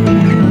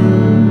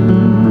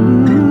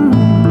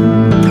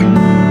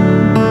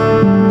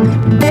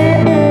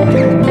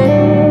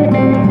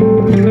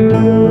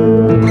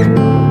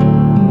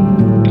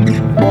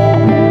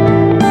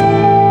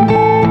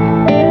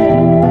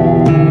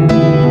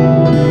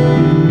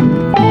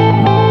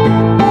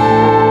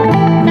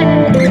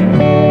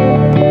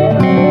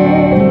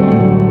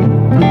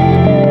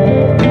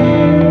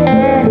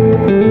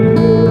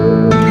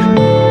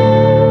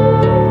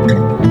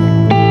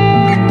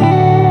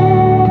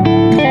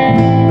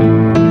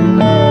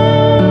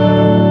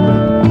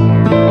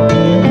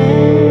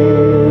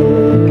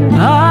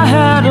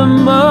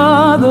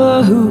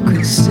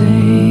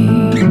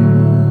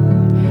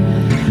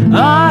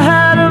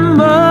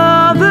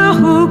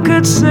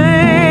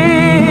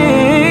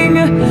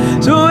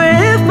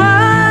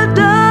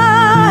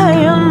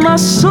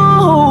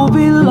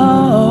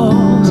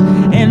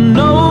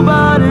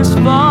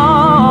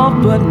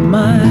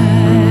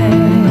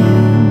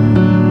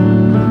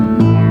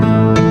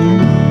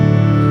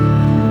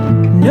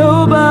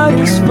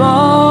 Nobody's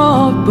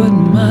fault but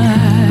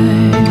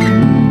mine.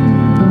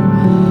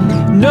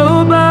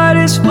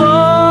 Nobody's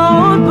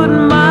fault but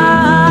mine.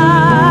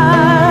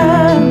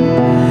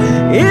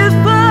 If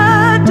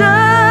I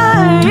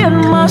die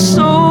and my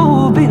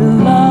soul be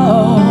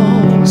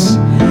lost,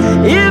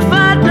 if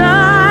I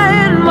die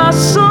and my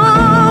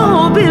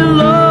soul be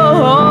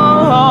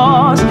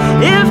lost,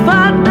 if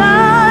I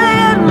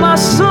die and my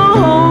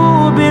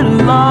soul be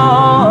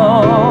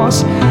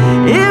lost,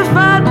 if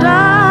I die.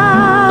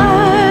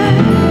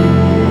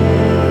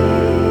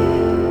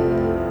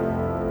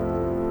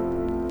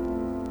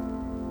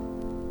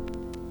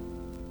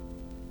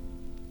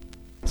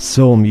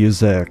 Soul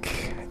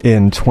music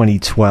in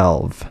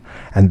 2012,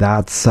 and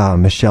that's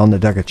Michelle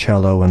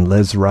Nadegacello and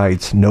Liz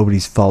Wright,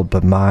 Nobody's Fault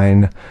But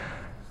Mine.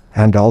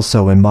 And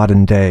also in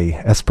modern day,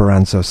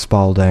 Esperanza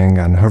Spalding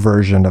and her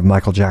version of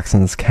Michael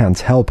Jackson's Can't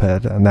Help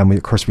It. And then,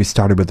 of course, we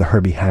started with the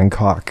Herbie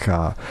Hancock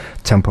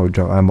Tempo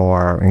do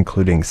Amor,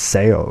 including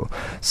Seo.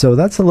 So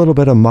that's a little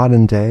bit of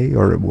modern day,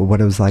 or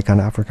what it was like on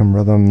African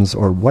Rhythms,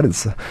 or what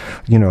it's,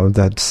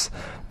 that's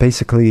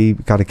basically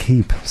got to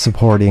keep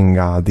supporting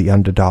the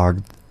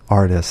underdog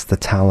artists, the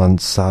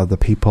talents, the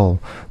people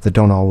that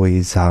don't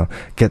always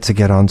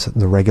get on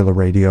the regular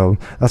radio.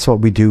 That's what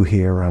we do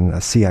here on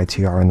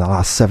CITR in the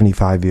last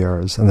 75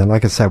 years. And then,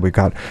 like I said, we've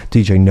got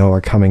DJ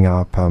Noah coming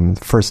up,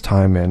 first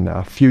time in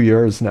a few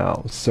years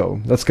now. So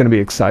that's going to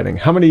be exciting.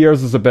 How many years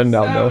has it been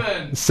now,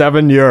 Noah?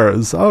 7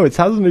 years. Oh, it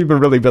hasn't even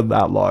really been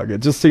that long. It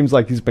just seems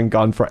like he's been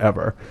gone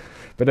forever.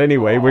 But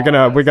anyway, we're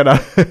gonna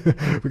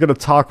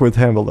talk with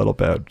him a little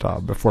bit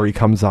before he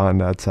comes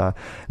on at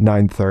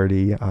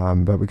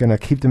 9:30. But we're gonna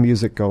keep the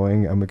music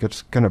going, and we're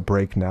just gonna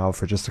break now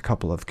for just a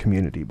couple of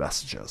community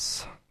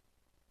messages.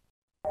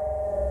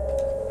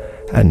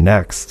 And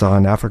next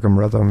on African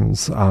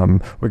Rhythms,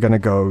 we're gonna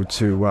go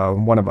to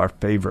one of our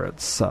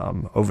favorites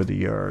over the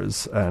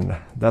years, and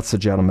that's a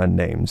gentleman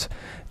named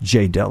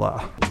Jay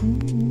Dilla.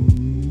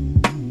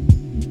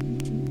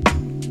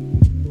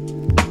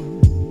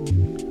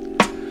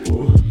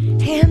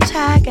 Hands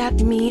high got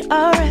me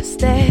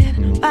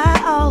arrested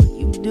by all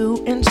you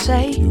do and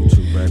say.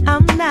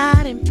 I'm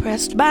not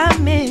impressed by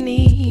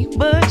many,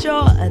 but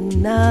you're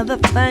another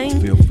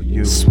thing. Feel for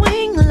you.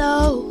 Swing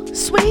low,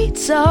 sweet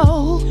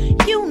soul,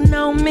 you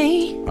know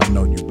me. I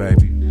know you,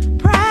 baby.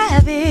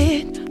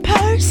 Private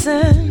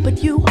person,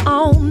 but you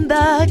own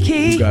the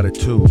key. You got it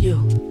too.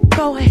 You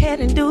go ahead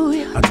and do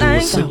your I do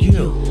thing. it for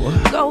you.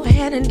 Go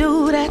ahead and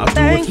do that I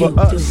thing. do it for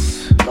us.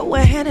 Go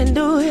ahead and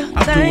do your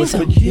I thing. do it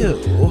for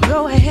you.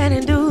 Go ahead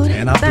and do that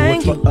And I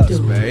thing. do it for us,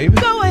 baby.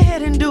 Go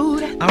ahead and do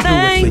that I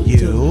thing. do it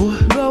for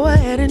you. Go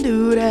ahead and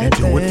do that And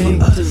do thing.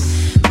 it for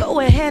us. Go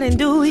ahead and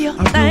do your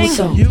I thing.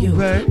 do it for you,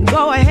 baby.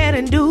 Go ahead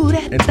and do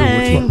that And do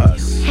thing. it for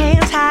us.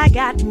 Hands high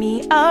got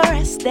me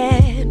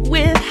arrested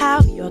with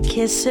how your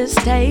kisses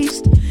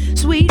taste.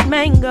 Sweet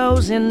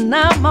mangoes in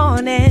the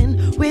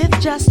morning with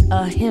just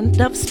a hint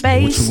of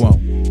space. What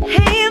you want?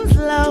 Hands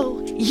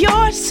low,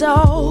 your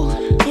soul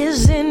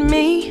is in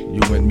me.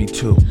 You and me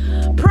too.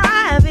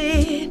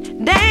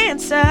 Private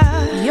dancer,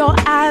 your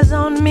eyes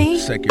on me.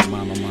 Second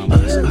mama.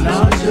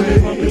 Now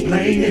children won't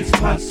complain, it's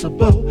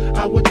possible.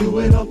 I would do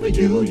it all for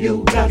you,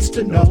 you got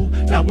to know.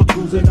 Now we're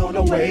cruising on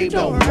a wave,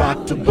 don't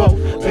rock the boat.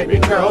 Baby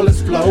girl,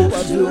 let's flow,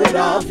 I'll do it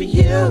all for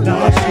you.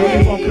 Now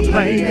children won't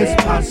complain,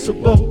 it's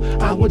possible.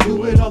 I would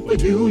do it all for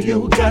you,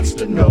 you got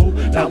to know.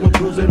 Now we're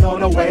cruising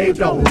on a wave,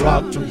 don't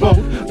rock the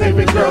boat.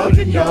 Baby girl,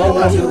 you know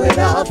I'll do it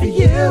all for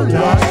you.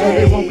 Now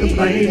children won't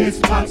complain, it's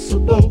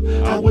possible.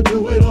 I would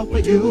do it all for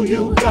you,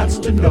 you got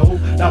to know.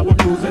 Now we're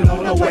cruising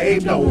on a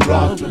wave, don't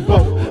rock the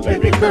boat.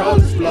 Baby girl,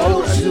 let's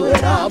flow, I'll do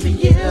it all for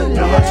you.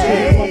 Now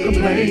children won't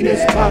complain,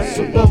 it's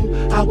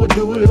possible. I would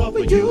do it all for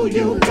you,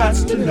 you got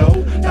to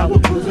know. Now we're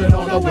cruising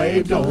on a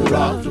wave, don't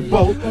rock the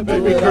boat.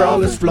 Baby girl,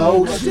 let's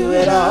flow, I'll do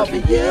it all for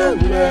you,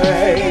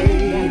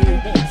 babe.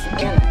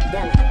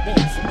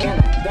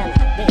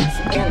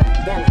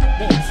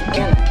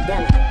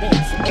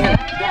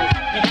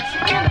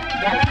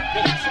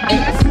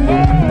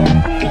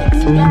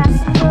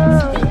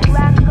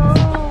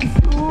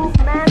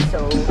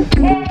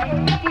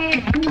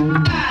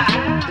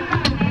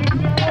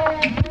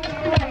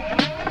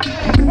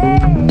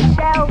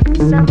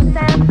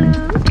 Summertime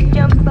blues,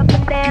 jump up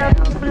and down,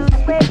 blue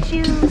suede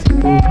shoes.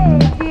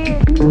 Hey,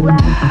 yeah,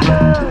 rock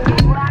on.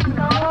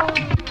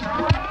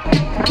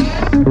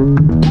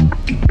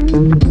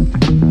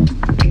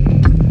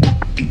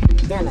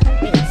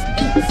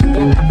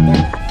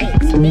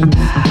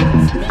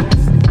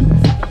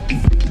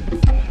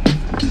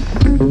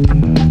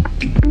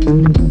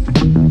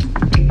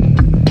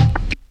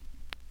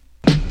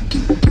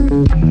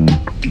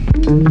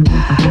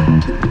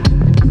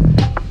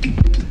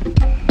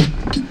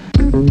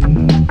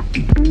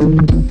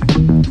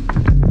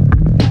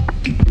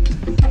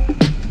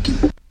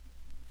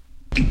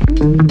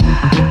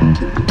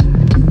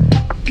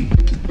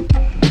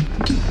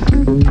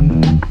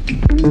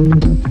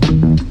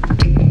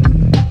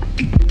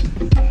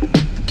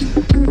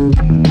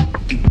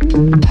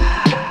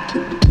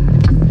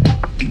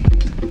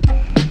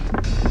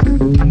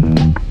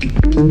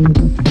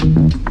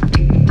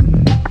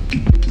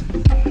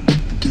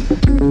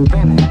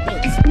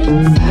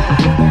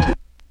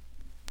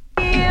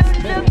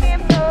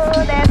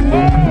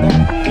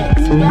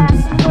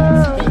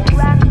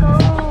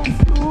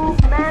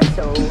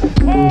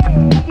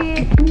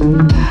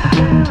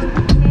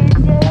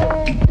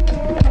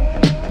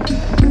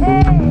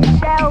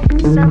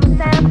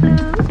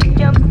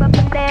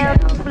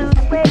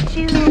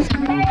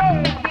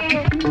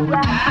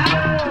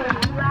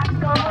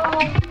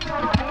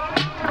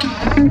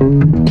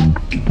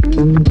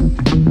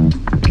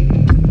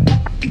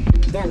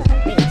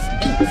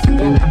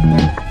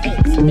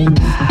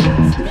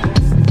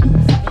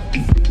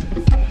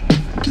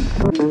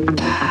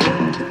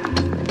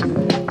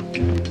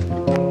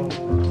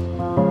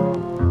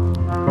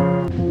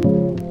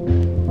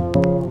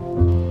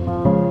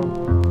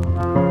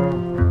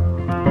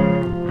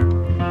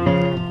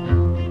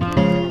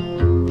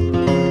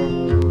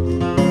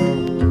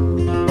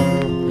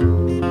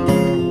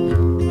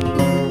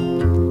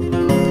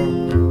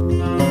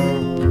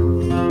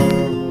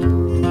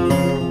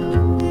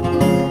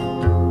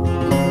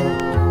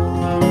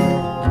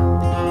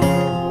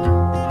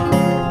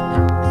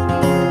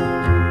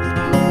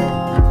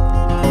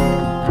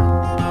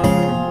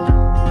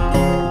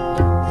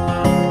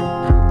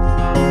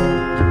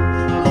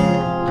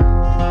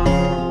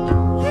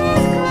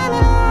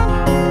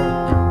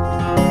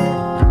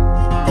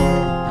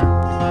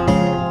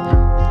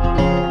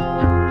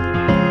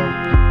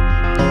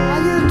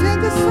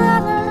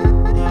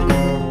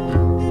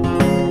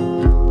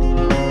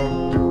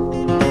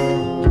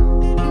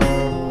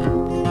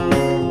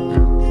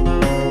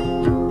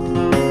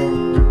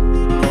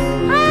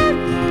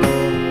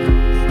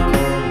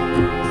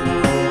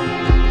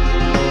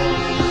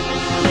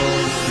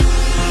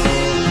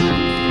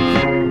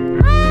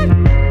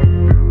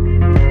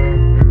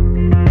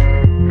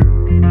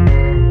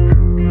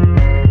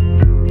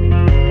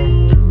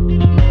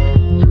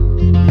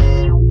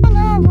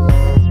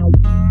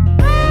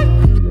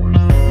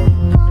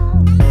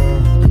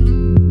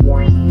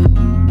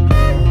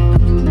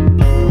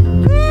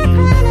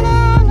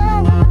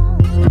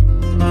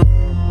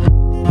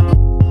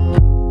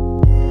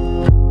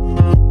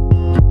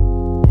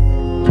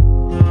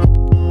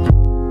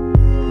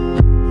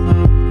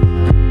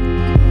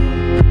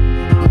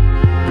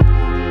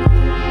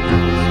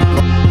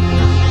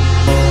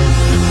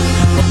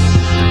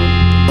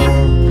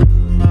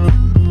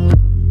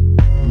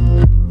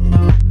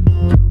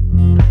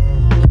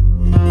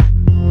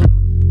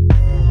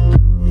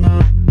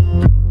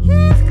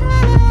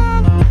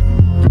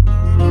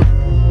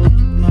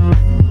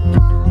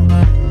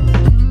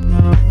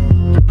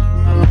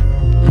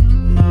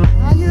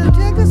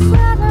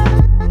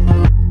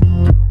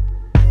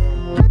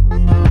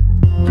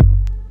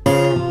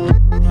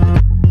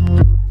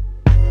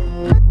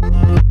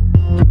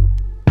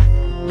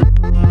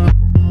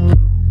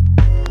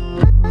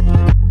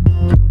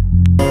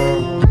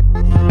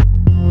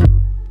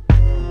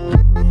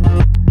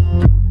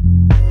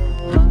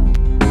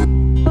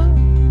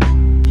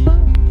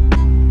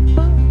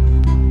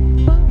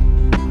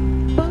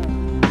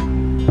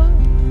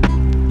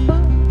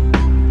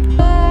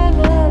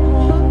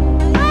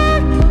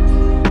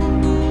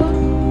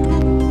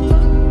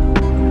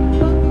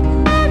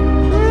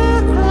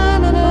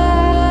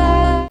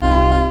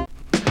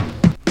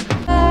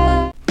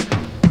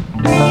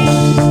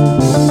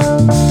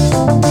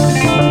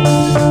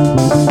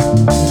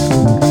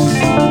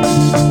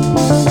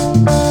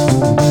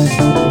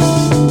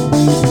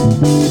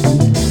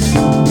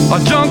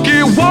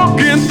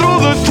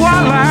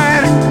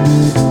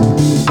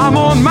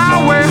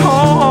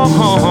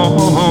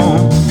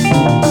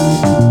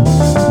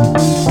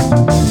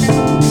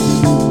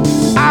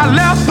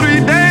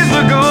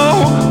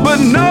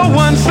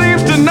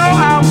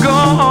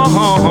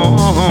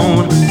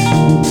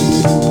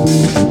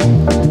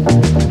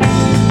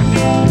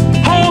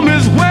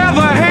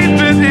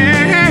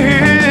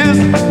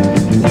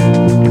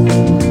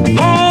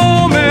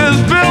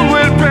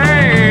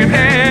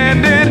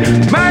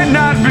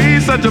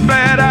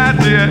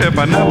 dear, if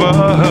I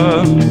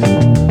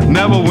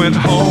never went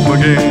home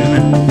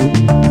again.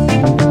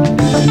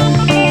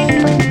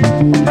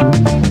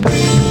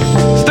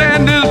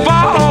 Stand as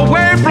far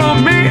away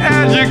from me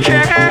as you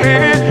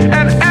can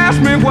and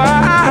ask me why.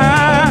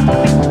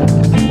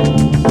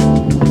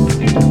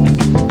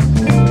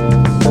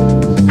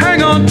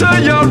 Hang on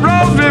to your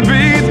rosary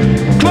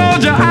beads,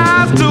 close your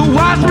eyes to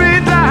watch me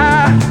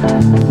die.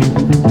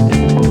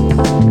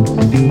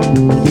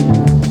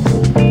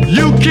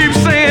 You keep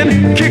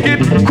saying, kick it,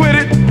 quit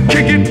it,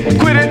 kick it,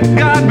 quit it,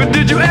 God, but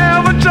did you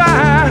ever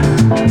try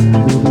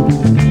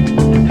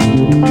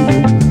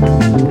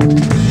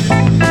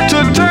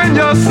to turn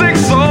your sick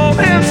soul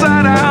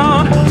inside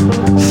out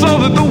so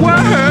that the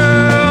world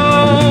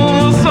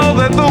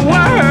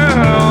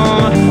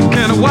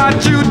can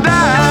watch you die?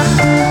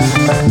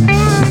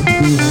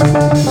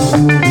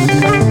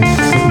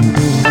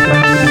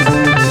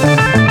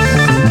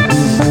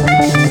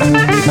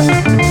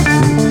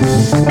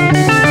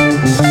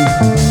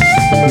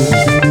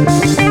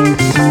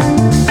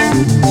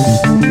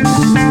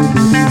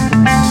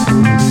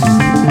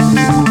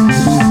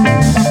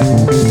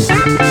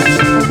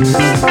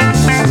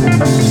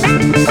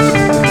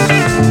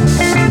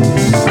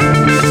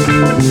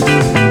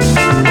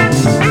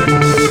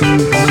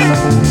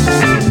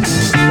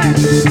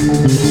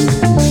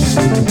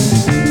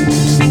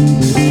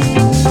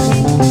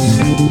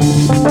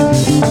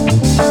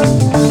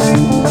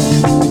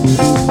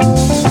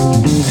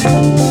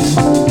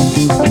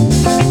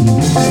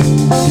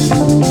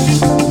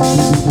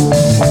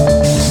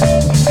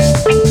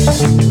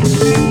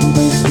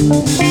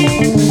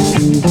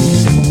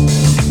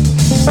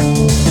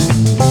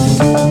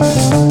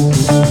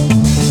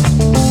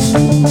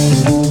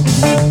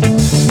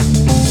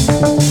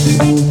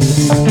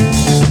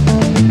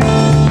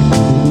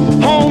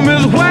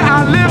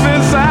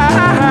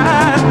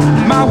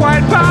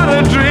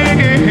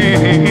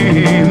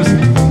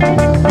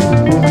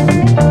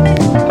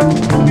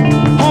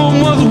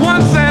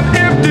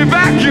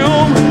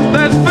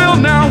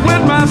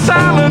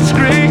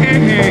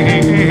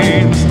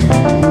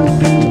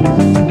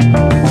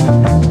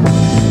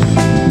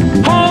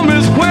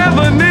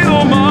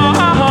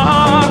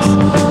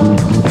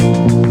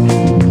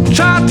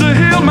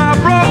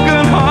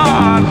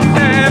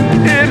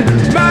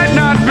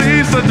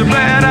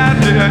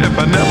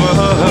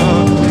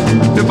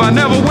 If I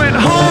never went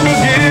home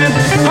again,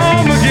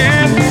 home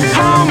again,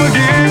 home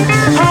again,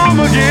 home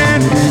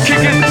again.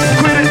 Kick it,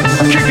 quit it,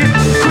 kick it,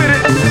 quit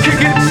it,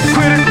 kick it,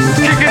 quit it,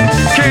 kick it.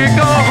 Can't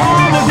go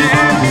home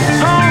again,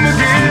 home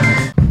again.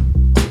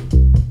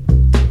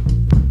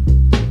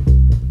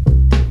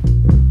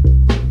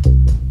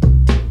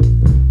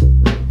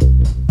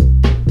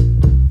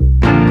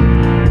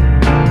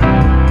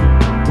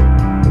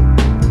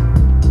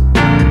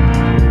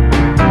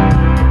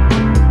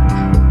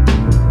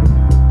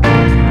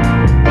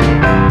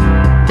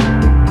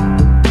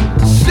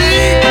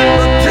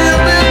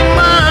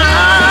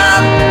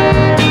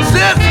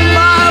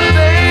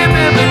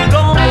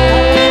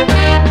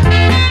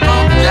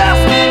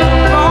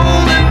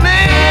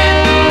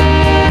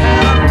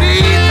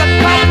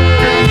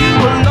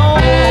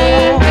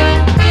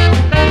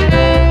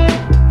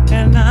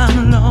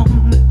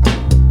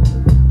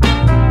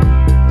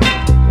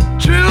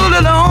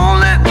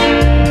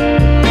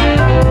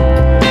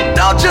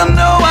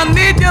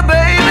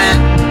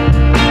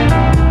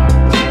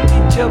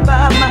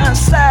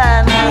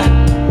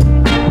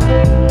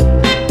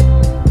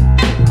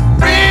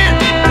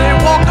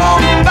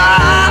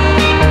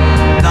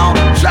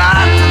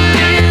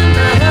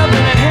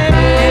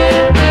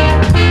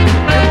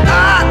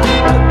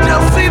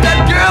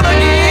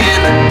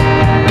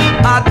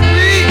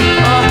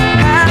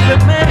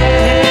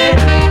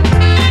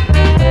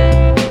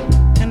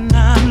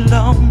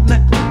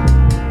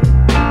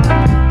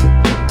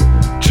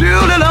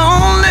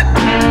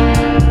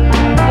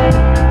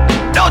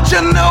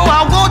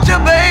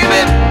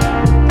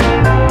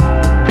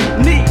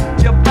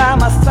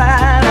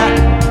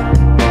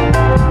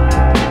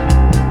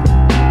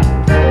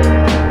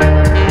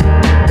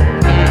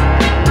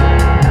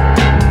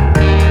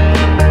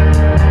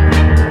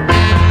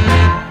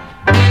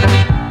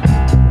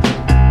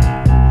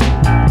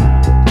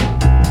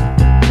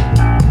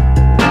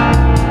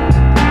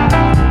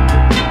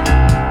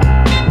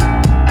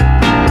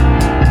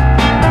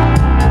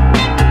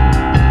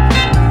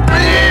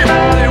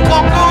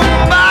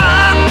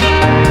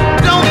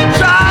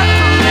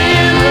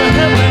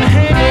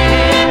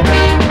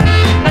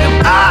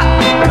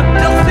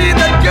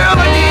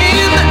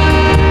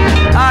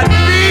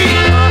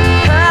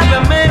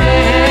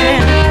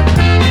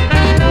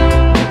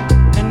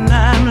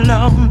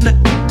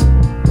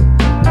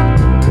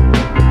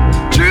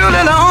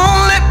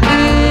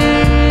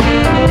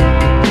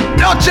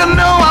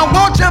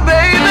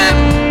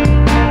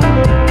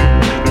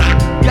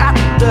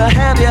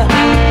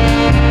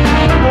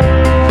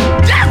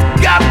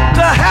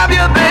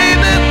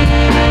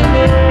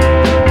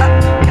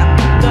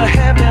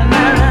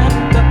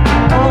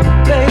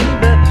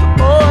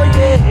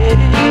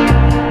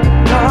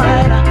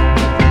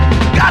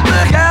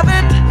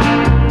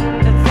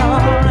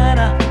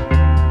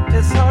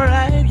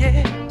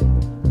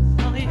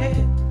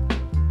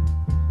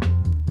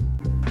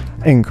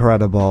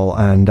 incredible,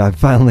 and I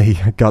finally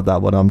got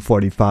that one. I'm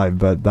 45,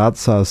 but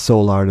that's a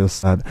soul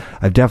artist that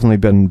I've definitely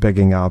been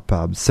bigging up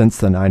since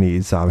the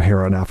 90s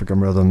here on African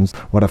Rhythms.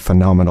 What a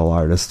phenomenal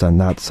artist,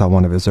 and that's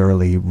one of his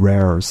early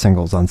rare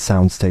singles on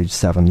Soundstage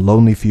 7,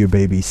 Lonely for You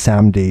Baby,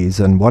 Sam Dees,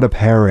 and what a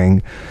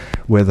pairing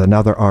with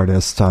another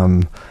artist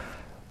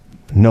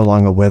no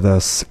longer with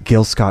us,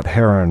 Gil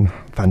Scott-Heron.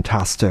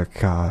 Fantastic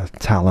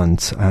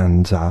talent,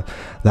 and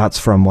that's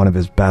from one of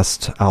his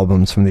best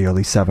albums from the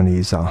early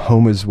 70s.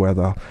 Home is Where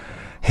the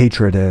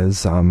Hatred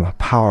Is.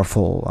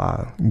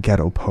 Powerful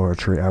ghetto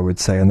poetry, I would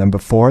say. And then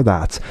before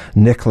that,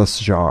 Nicholas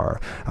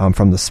Jar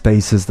from the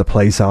Space is the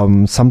Place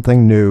album,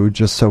 Something New,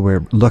 just so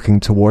we're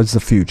looking towards the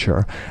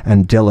future.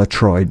 And Dilla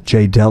Troy,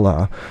 Jay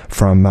Dilla,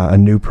 from a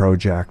new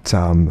project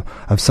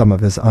of some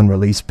of his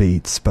unreleased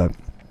beats, but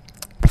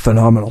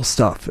phenomenal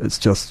stuff. It's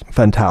just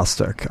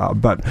fantastic.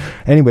 But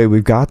anyway,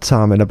 we've got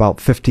in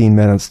about 15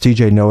 minutes,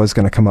 DJ Noah's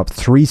going to come up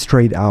 3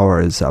 straight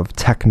hours of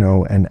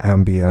techno and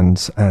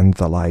ambient and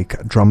the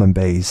like, drum and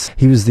bass.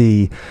 He was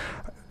the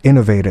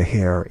innovator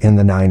here in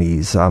the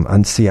 90s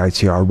on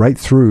CITR right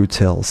through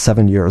till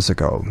 7 years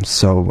ago.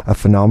 So a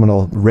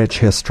phenomenal, rich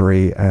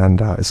history,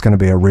 and it's going to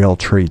be a real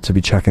treat to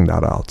be checking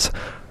that out.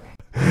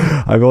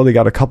 I've only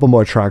got a couple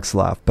more tracks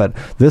left, but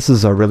this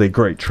is a really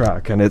great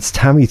track, and it's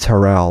Tammy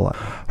Terrell.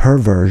 Her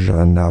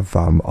version of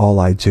All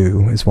I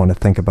Do Is Want to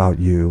Think About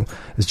You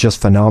is just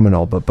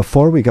phenomenal. But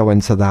before we go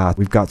into that,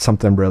 we've got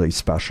something really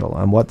special.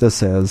 And what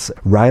this is,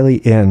 Riley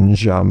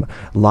Inge,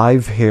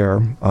 live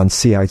here on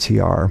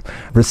CITR,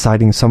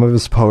 reciting some of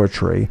his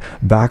poetry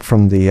back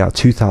from the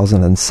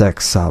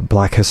 2006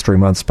 Black History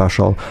Month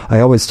special.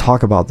 I always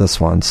talk about this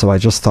one, so I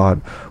just thought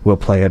we'll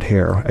play it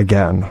here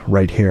again,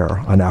 right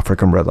here on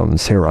African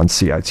Rhythms, here on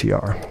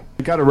CITR.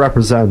 You got to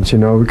represent,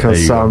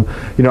 because,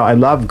 I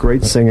love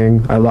great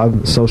singing. I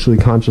love socially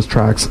conscious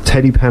tracks.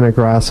 Teddy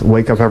Pendergrass,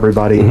 Wake Up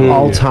Everybody,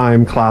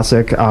 all-time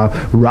classic.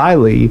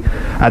 Riley,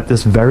 at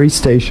this very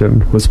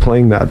station, was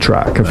playing that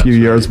track a few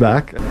years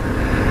back.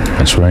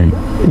 That's right.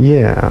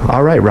 Yeah.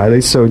 All right, Riley.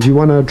 So do you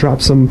want to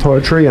drop some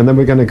poetry? And then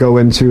we're going to go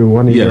into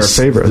one of your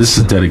favorites. This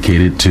is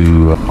dedicated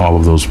to all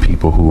of those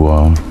people who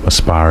are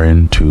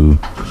aspiring to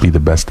be the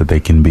best that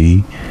they can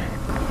be.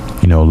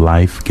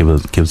 Life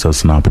gives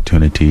us an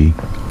opportunity.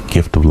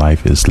 Gift of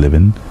life is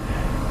living,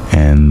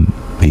 and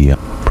the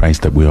price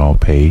that we all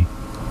pay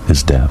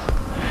is death.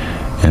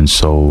 And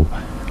so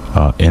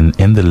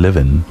in the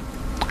living,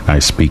 I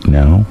speak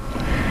now,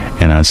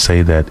 and I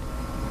say that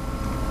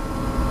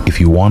if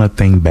you want a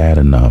thing bad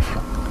enough,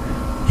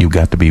 you've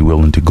got to be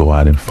willing to go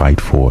out and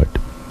fight for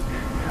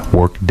it.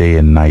 Work day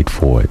and night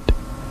for it.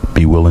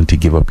 Be willing to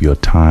give up your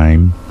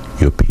time,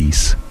 your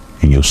peace,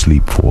 and your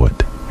sleep for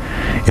it.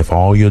 If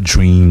all your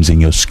dreams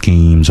and your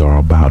schemes are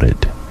about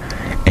it,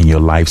 and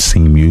your life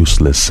seem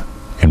useless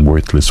and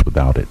worthless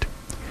without it,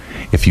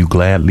 if you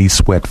gladly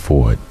sweat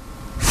for it,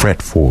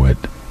 fret for it,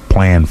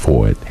 plan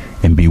for it,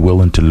 and be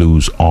willing to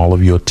lose all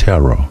of your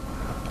terror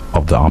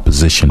of the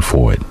opposition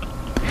for it,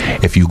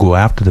 if you go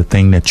after the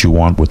thing that you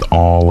want with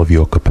all of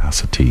your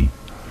capacity,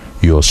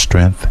 your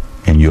strength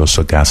and your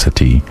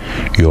sagacity,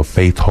 your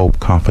faith, hope,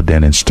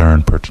 confident, and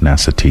stern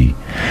pertinacity,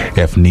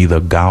 if neither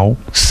gout,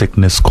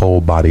 sickness,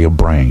 cold body, or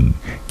brain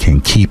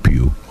can keep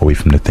you away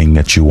from the thing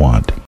that you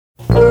want,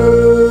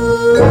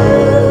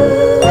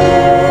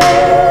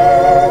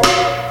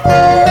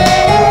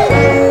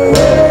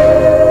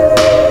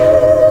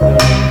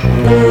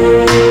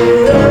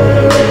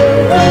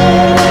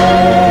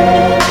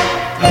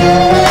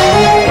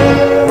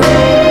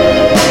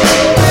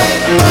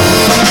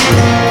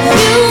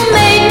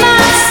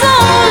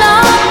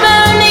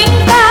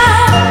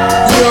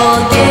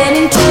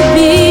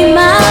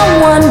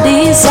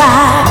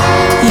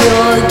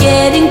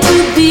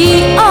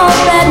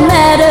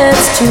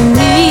 to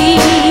me.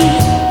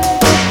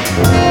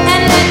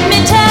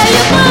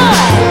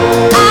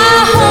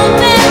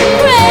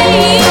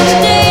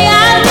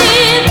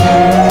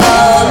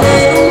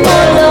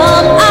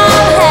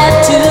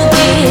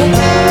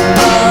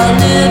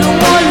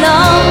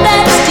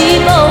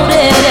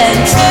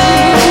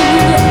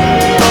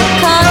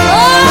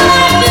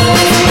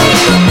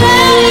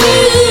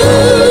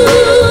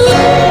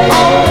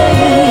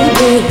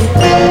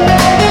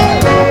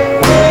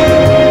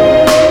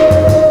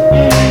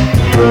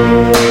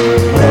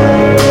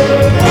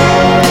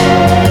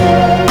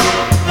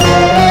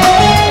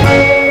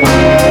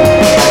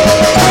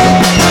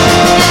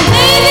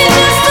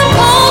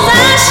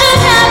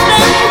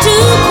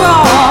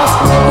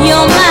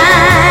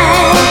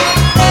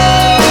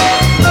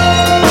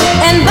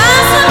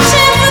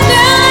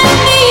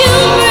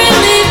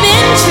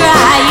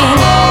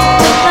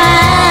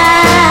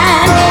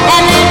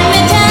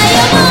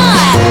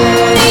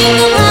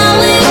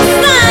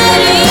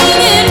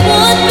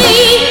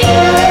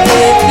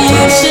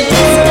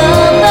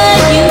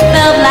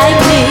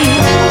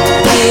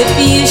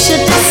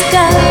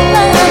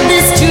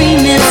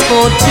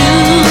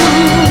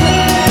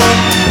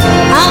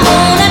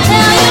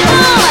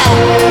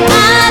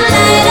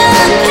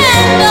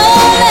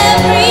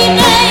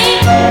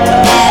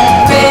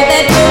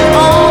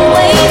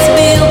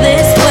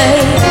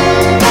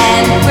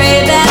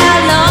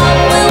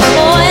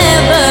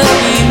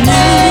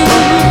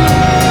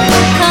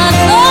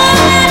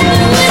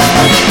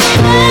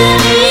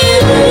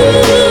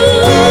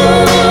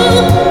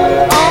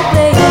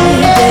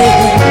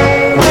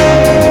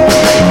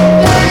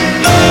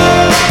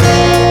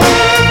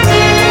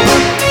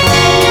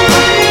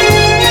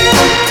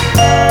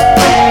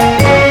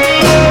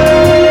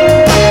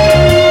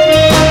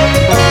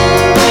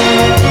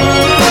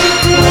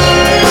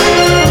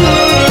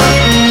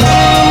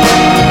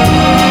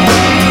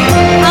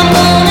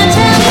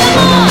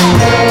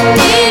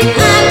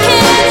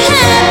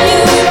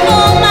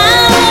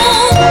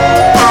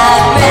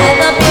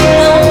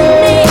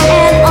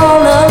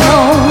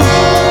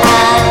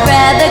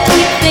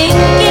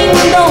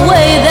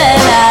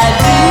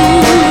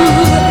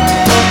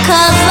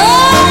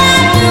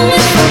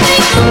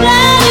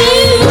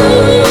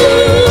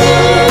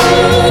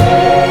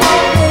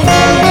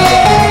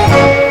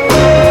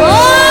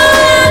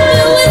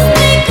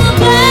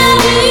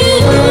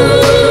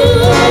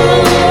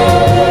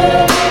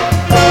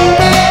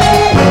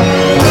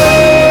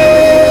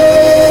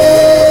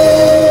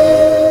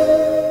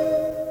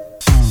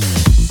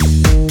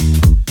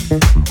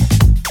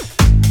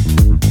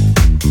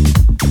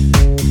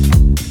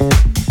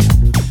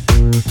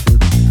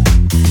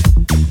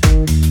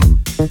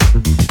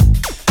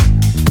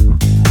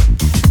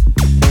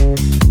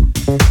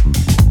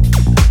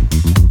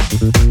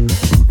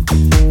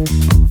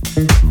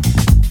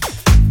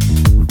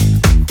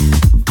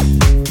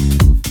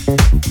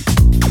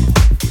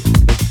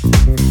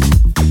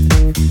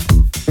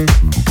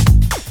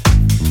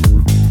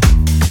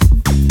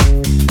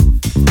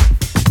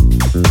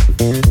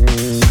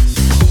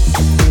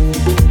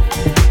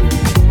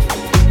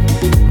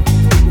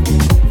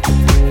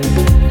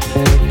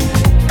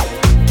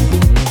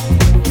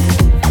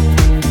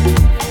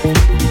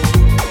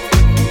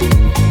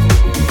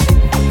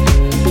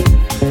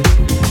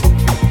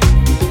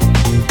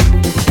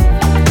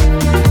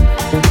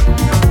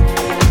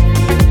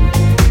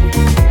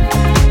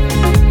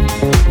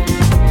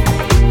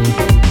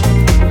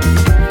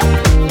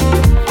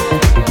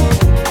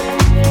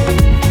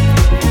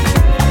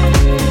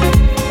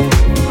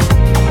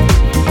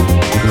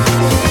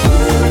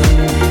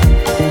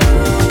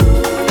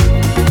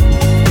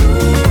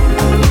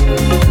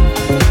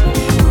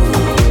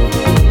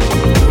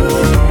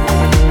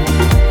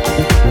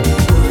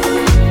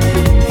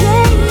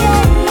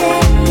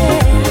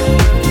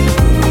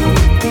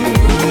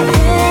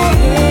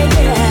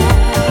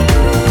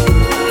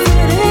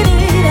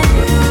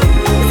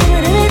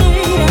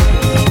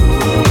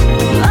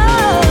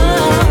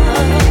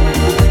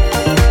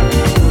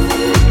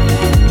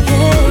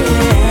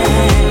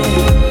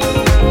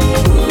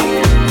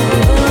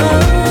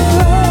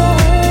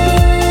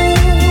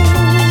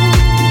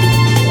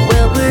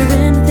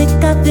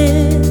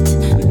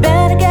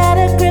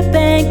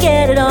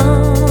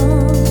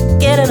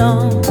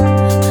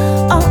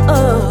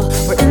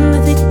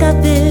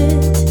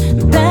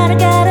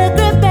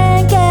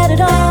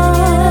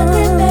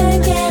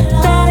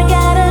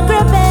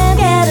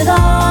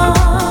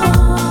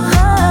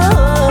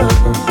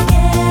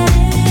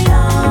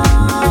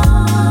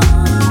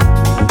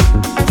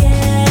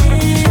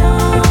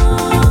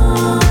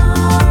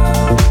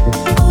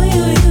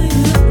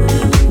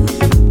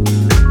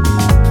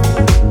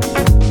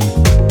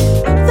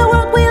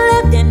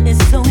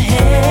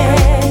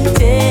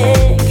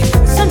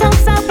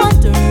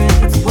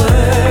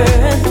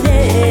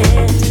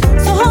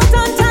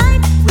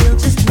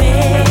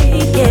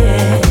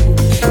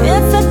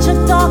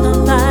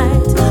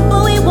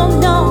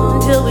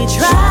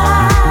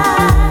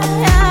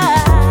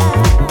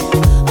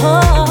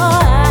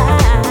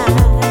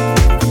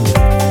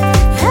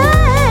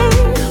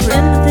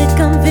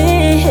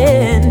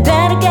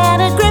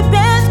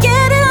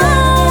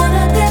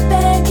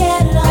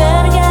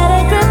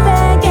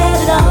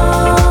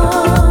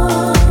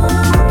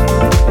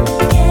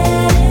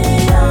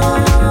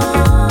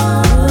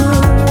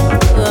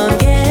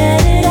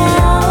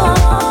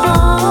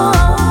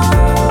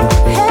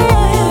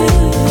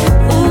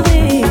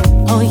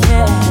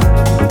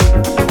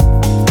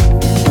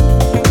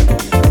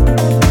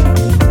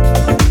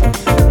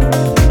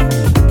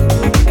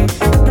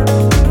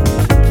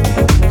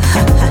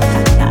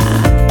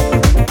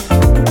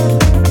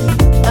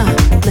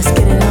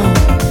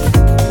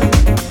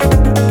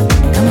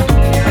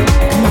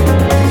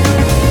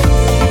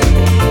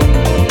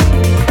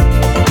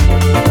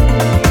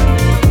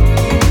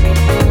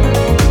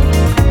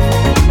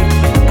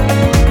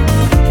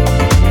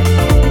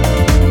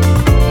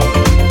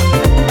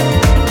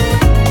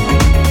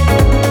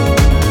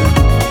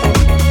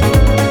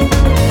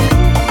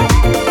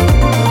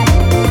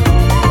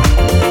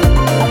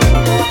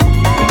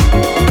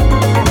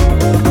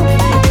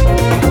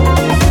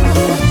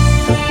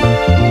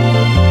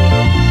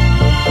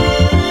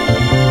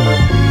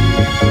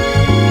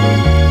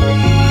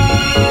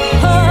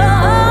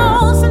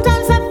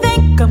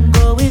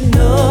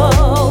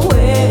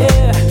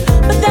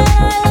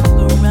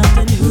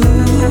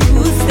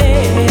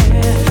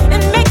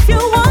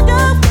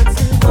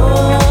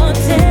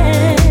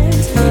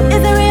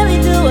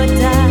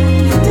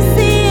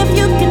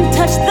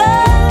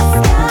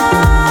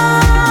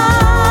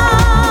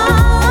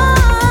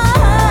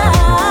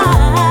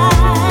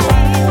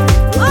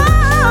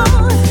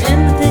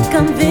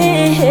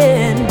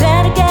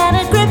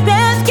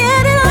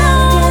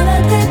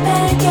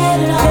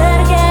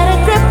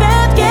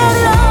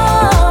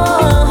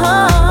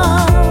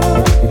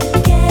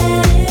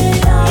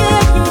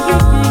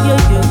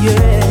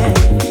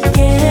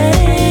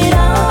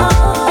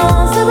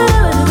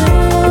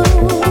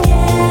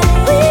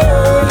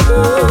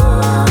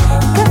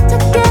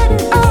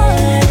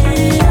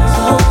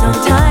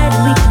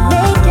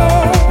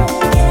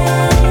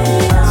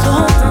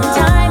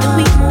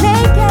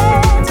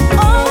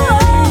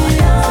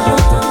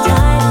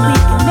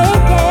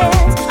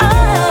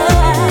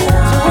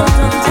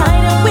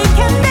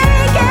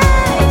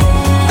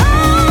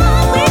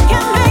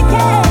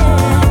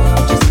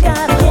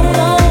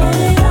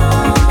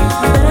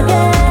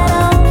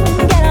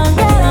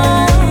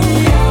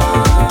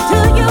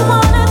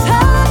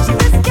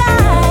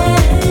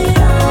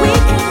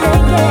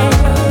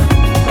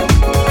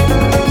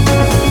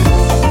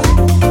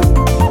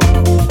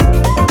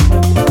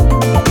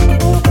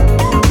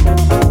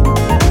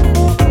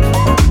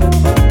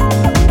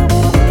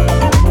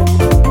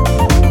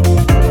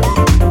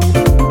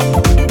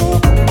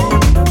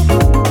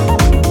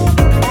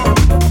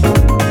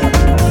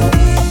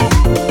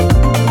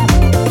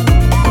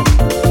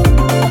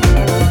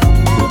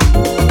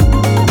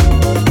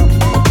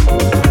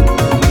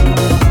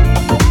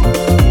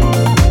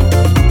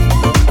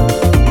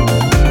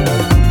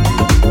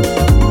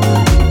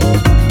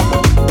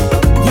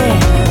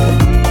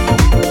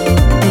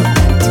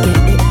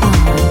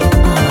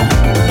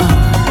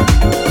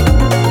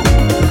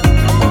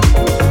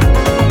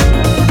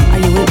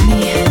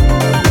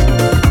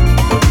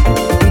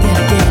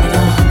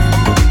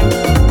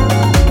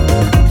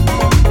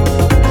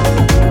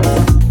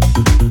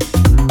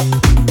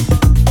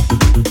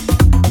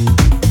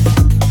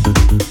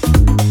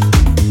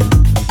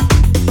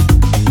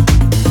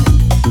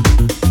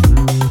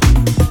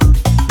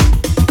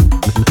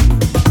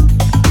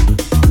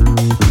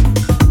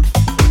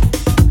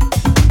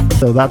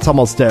 So that's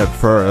almost it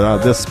for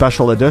this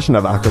special edition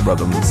of Afro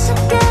Rhythms.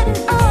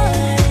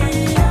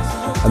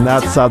 And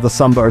that's the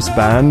Sunburst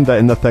Band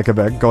in the thick of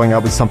it, going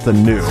out with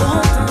something new.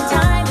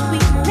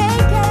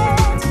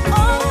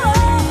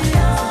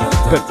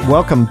 But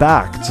welcome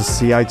back to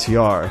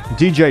CITR.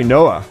 DJ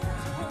Noah.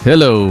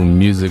 Hello,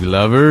 music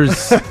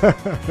lovers.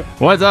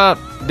 What's up?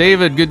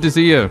 David, good to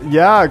see you.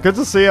 Yeah, good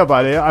to see you,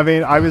 buddy. I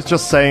mean, I was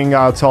just saying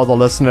to all the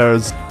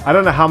listeners, I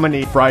don't know how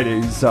many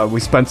Fridays we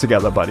spent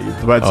together, buddy,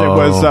 but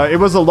it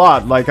was a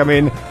lot. Like, I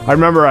mean, I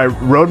remember I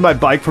rode my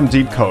bike from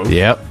Deep Cove,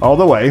 all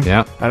the way,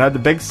 and I had the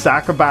big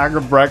bag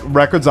of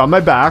records on my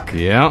back,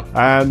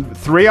 and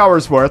 3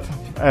 hours worth.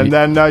 And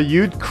then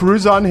you'd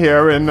cruise on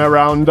here in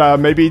around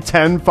maybe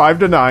 5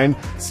 to 9,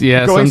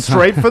 going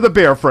straight for the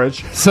beer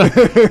fridge.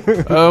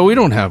 We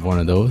don't have one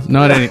of those.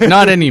 Not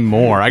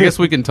anymore. I guess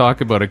we can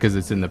talk about it because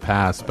it's in the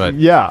past. But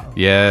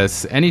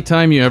yes,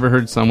 anytime you ever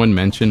heard someone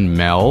mention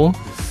Mel,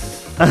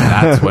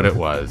 that's what it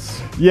was.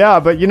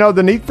 Yeah, but you know,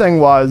 the neat thing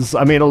was,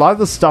 I mean, a lot of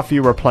the stuff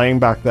you were playing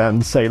back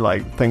then, say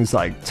like things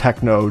like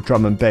techno,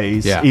 drum and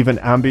bass, even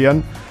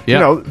ambient, you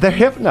know, they're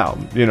hip now,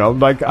 you know,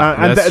 like,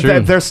 and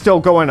they're still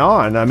going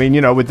on. I mean, you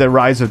know, with the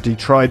rise of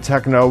Detroit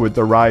techno, with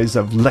the rise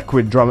of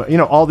liquid drum, you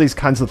know, all these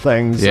kinds of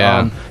things.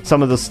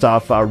 Some of the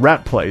stuff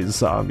Rhett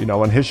plays, you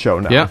know, on his show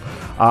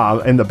now,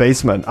 in the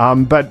basement.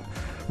 But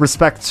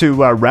respect to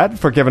Red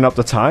for giving up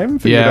the time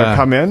for you to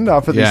come in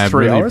for these 3 hours. I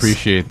really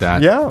appreciate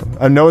that. Yeah,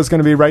 and Noah's going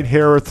to be right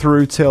here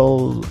through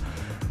till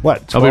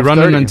what? I'll be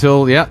running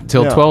until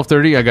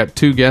 12:30. I got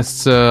 2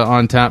 guests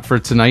on tap for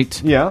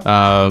tonight.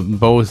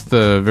 Both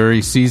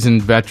very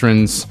seasoned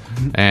veterans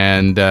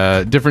and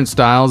different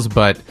styles,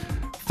 but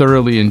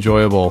thoroughly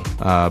enjoyable.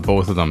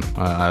 Both of them.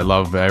 I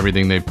love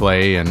everything they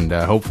play, and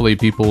hopefully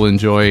people will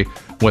enjoy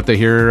what they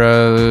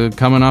hear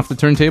coming off the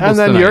turntables. And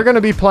then tonight. You're going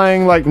to be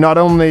playing like not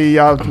only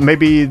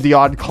maybe the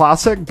odd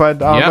classic, but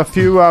a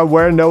few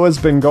where Noah's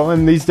been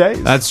going these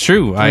days. That's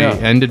true. I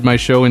ended my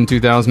show in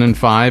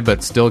 2005,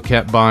 but still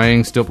kept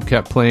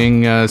kept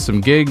playing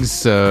some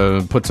gigs,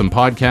 put some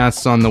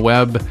podcasts on the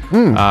web.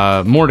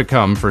 More to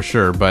come for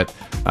sure. But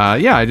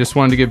I just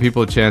wanted to give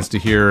people a chance to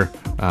hear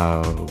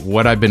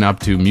what I've been up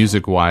to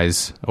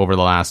music-wise over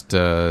the last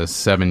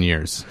 7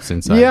 years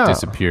since I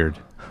disappeared.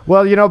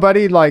 Well, you know,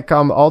 buddy, like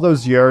all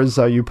those years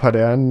you put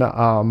in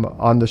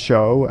on the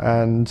show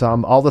and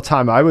all the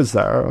time I was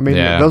there. I mean,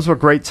 those were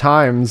great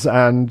times.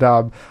 And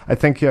I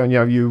think,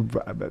 you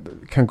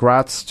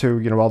congrats to,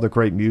 you know, all the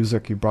great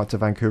music you brought to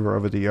Vancouver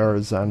over the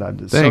years. And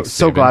I'm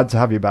so glad to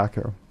have you back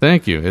here.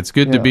 Thank you. It's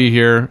good to be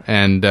here.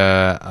 And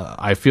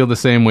I feel the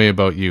same way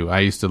about you.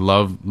 I used to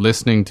love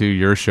listening to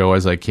your show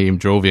as I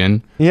drove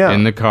in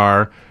the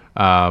car.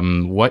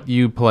 What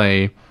you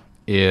play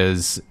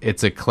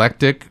it's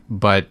eclectic,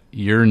 but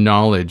your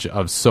knowledge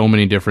of so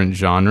many different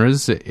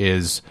genres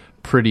is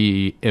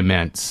pretty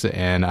immense.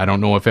 And I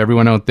don't know if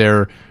everyone out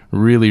there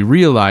really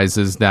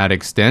realizes that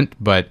extent,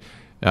 but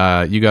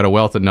you got a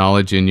wealth of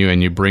knowledge in you,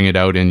 and you bring it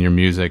out in your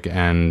music,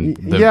 and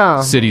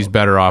the city's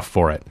better off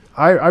for it.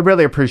 I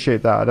really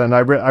appreciate that, and I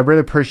really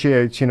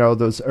appreciate, you know,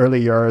 those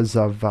early years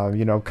of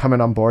you know, coming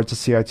on board to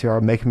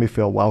CITR, making me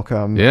feel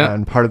welcome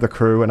and part of the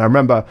crew. And I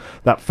remember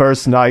that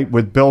first night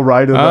with Bill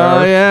Ryder there,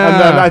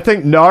 and then I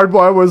think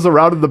Nardwar was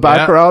around in the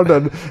background,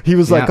 and he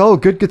was like, "Oh,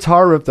 good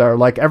guitar riff there."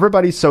 Like,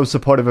 everybody's so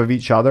supportive of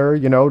each other,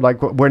 you know.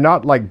 Like, we're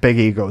not like big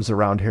egos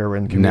around here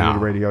in community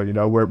radio. You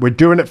know, we're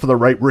doing it for the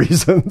right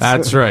reasons.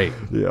 That's right.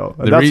 You know,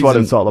 and that's what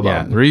it's all about.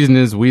 Yeah, the reason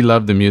is we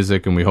love the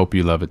music, and we hope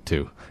you love it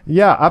too.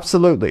 Yeah,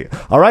 absolutely.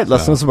 All right,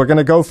 listeners, we're going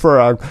to go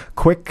for a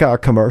quick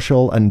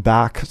commercial and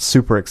back.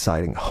 Super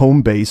exciting.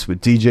 Home Base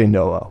with DJ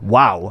Noah.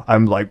 Wow,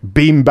 I'm like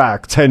beamed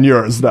back 10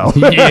 years now.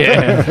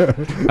 Yeah,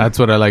 that's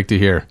what I like to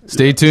hear.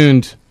 Stay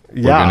tuned.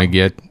 We're going to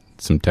get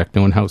some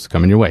techno and house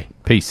coming your way.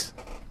 Peace.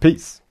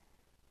 Peace.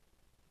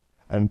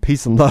 And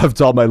peace and love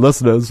to all my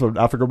listeners from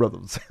Africa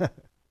Rhythms.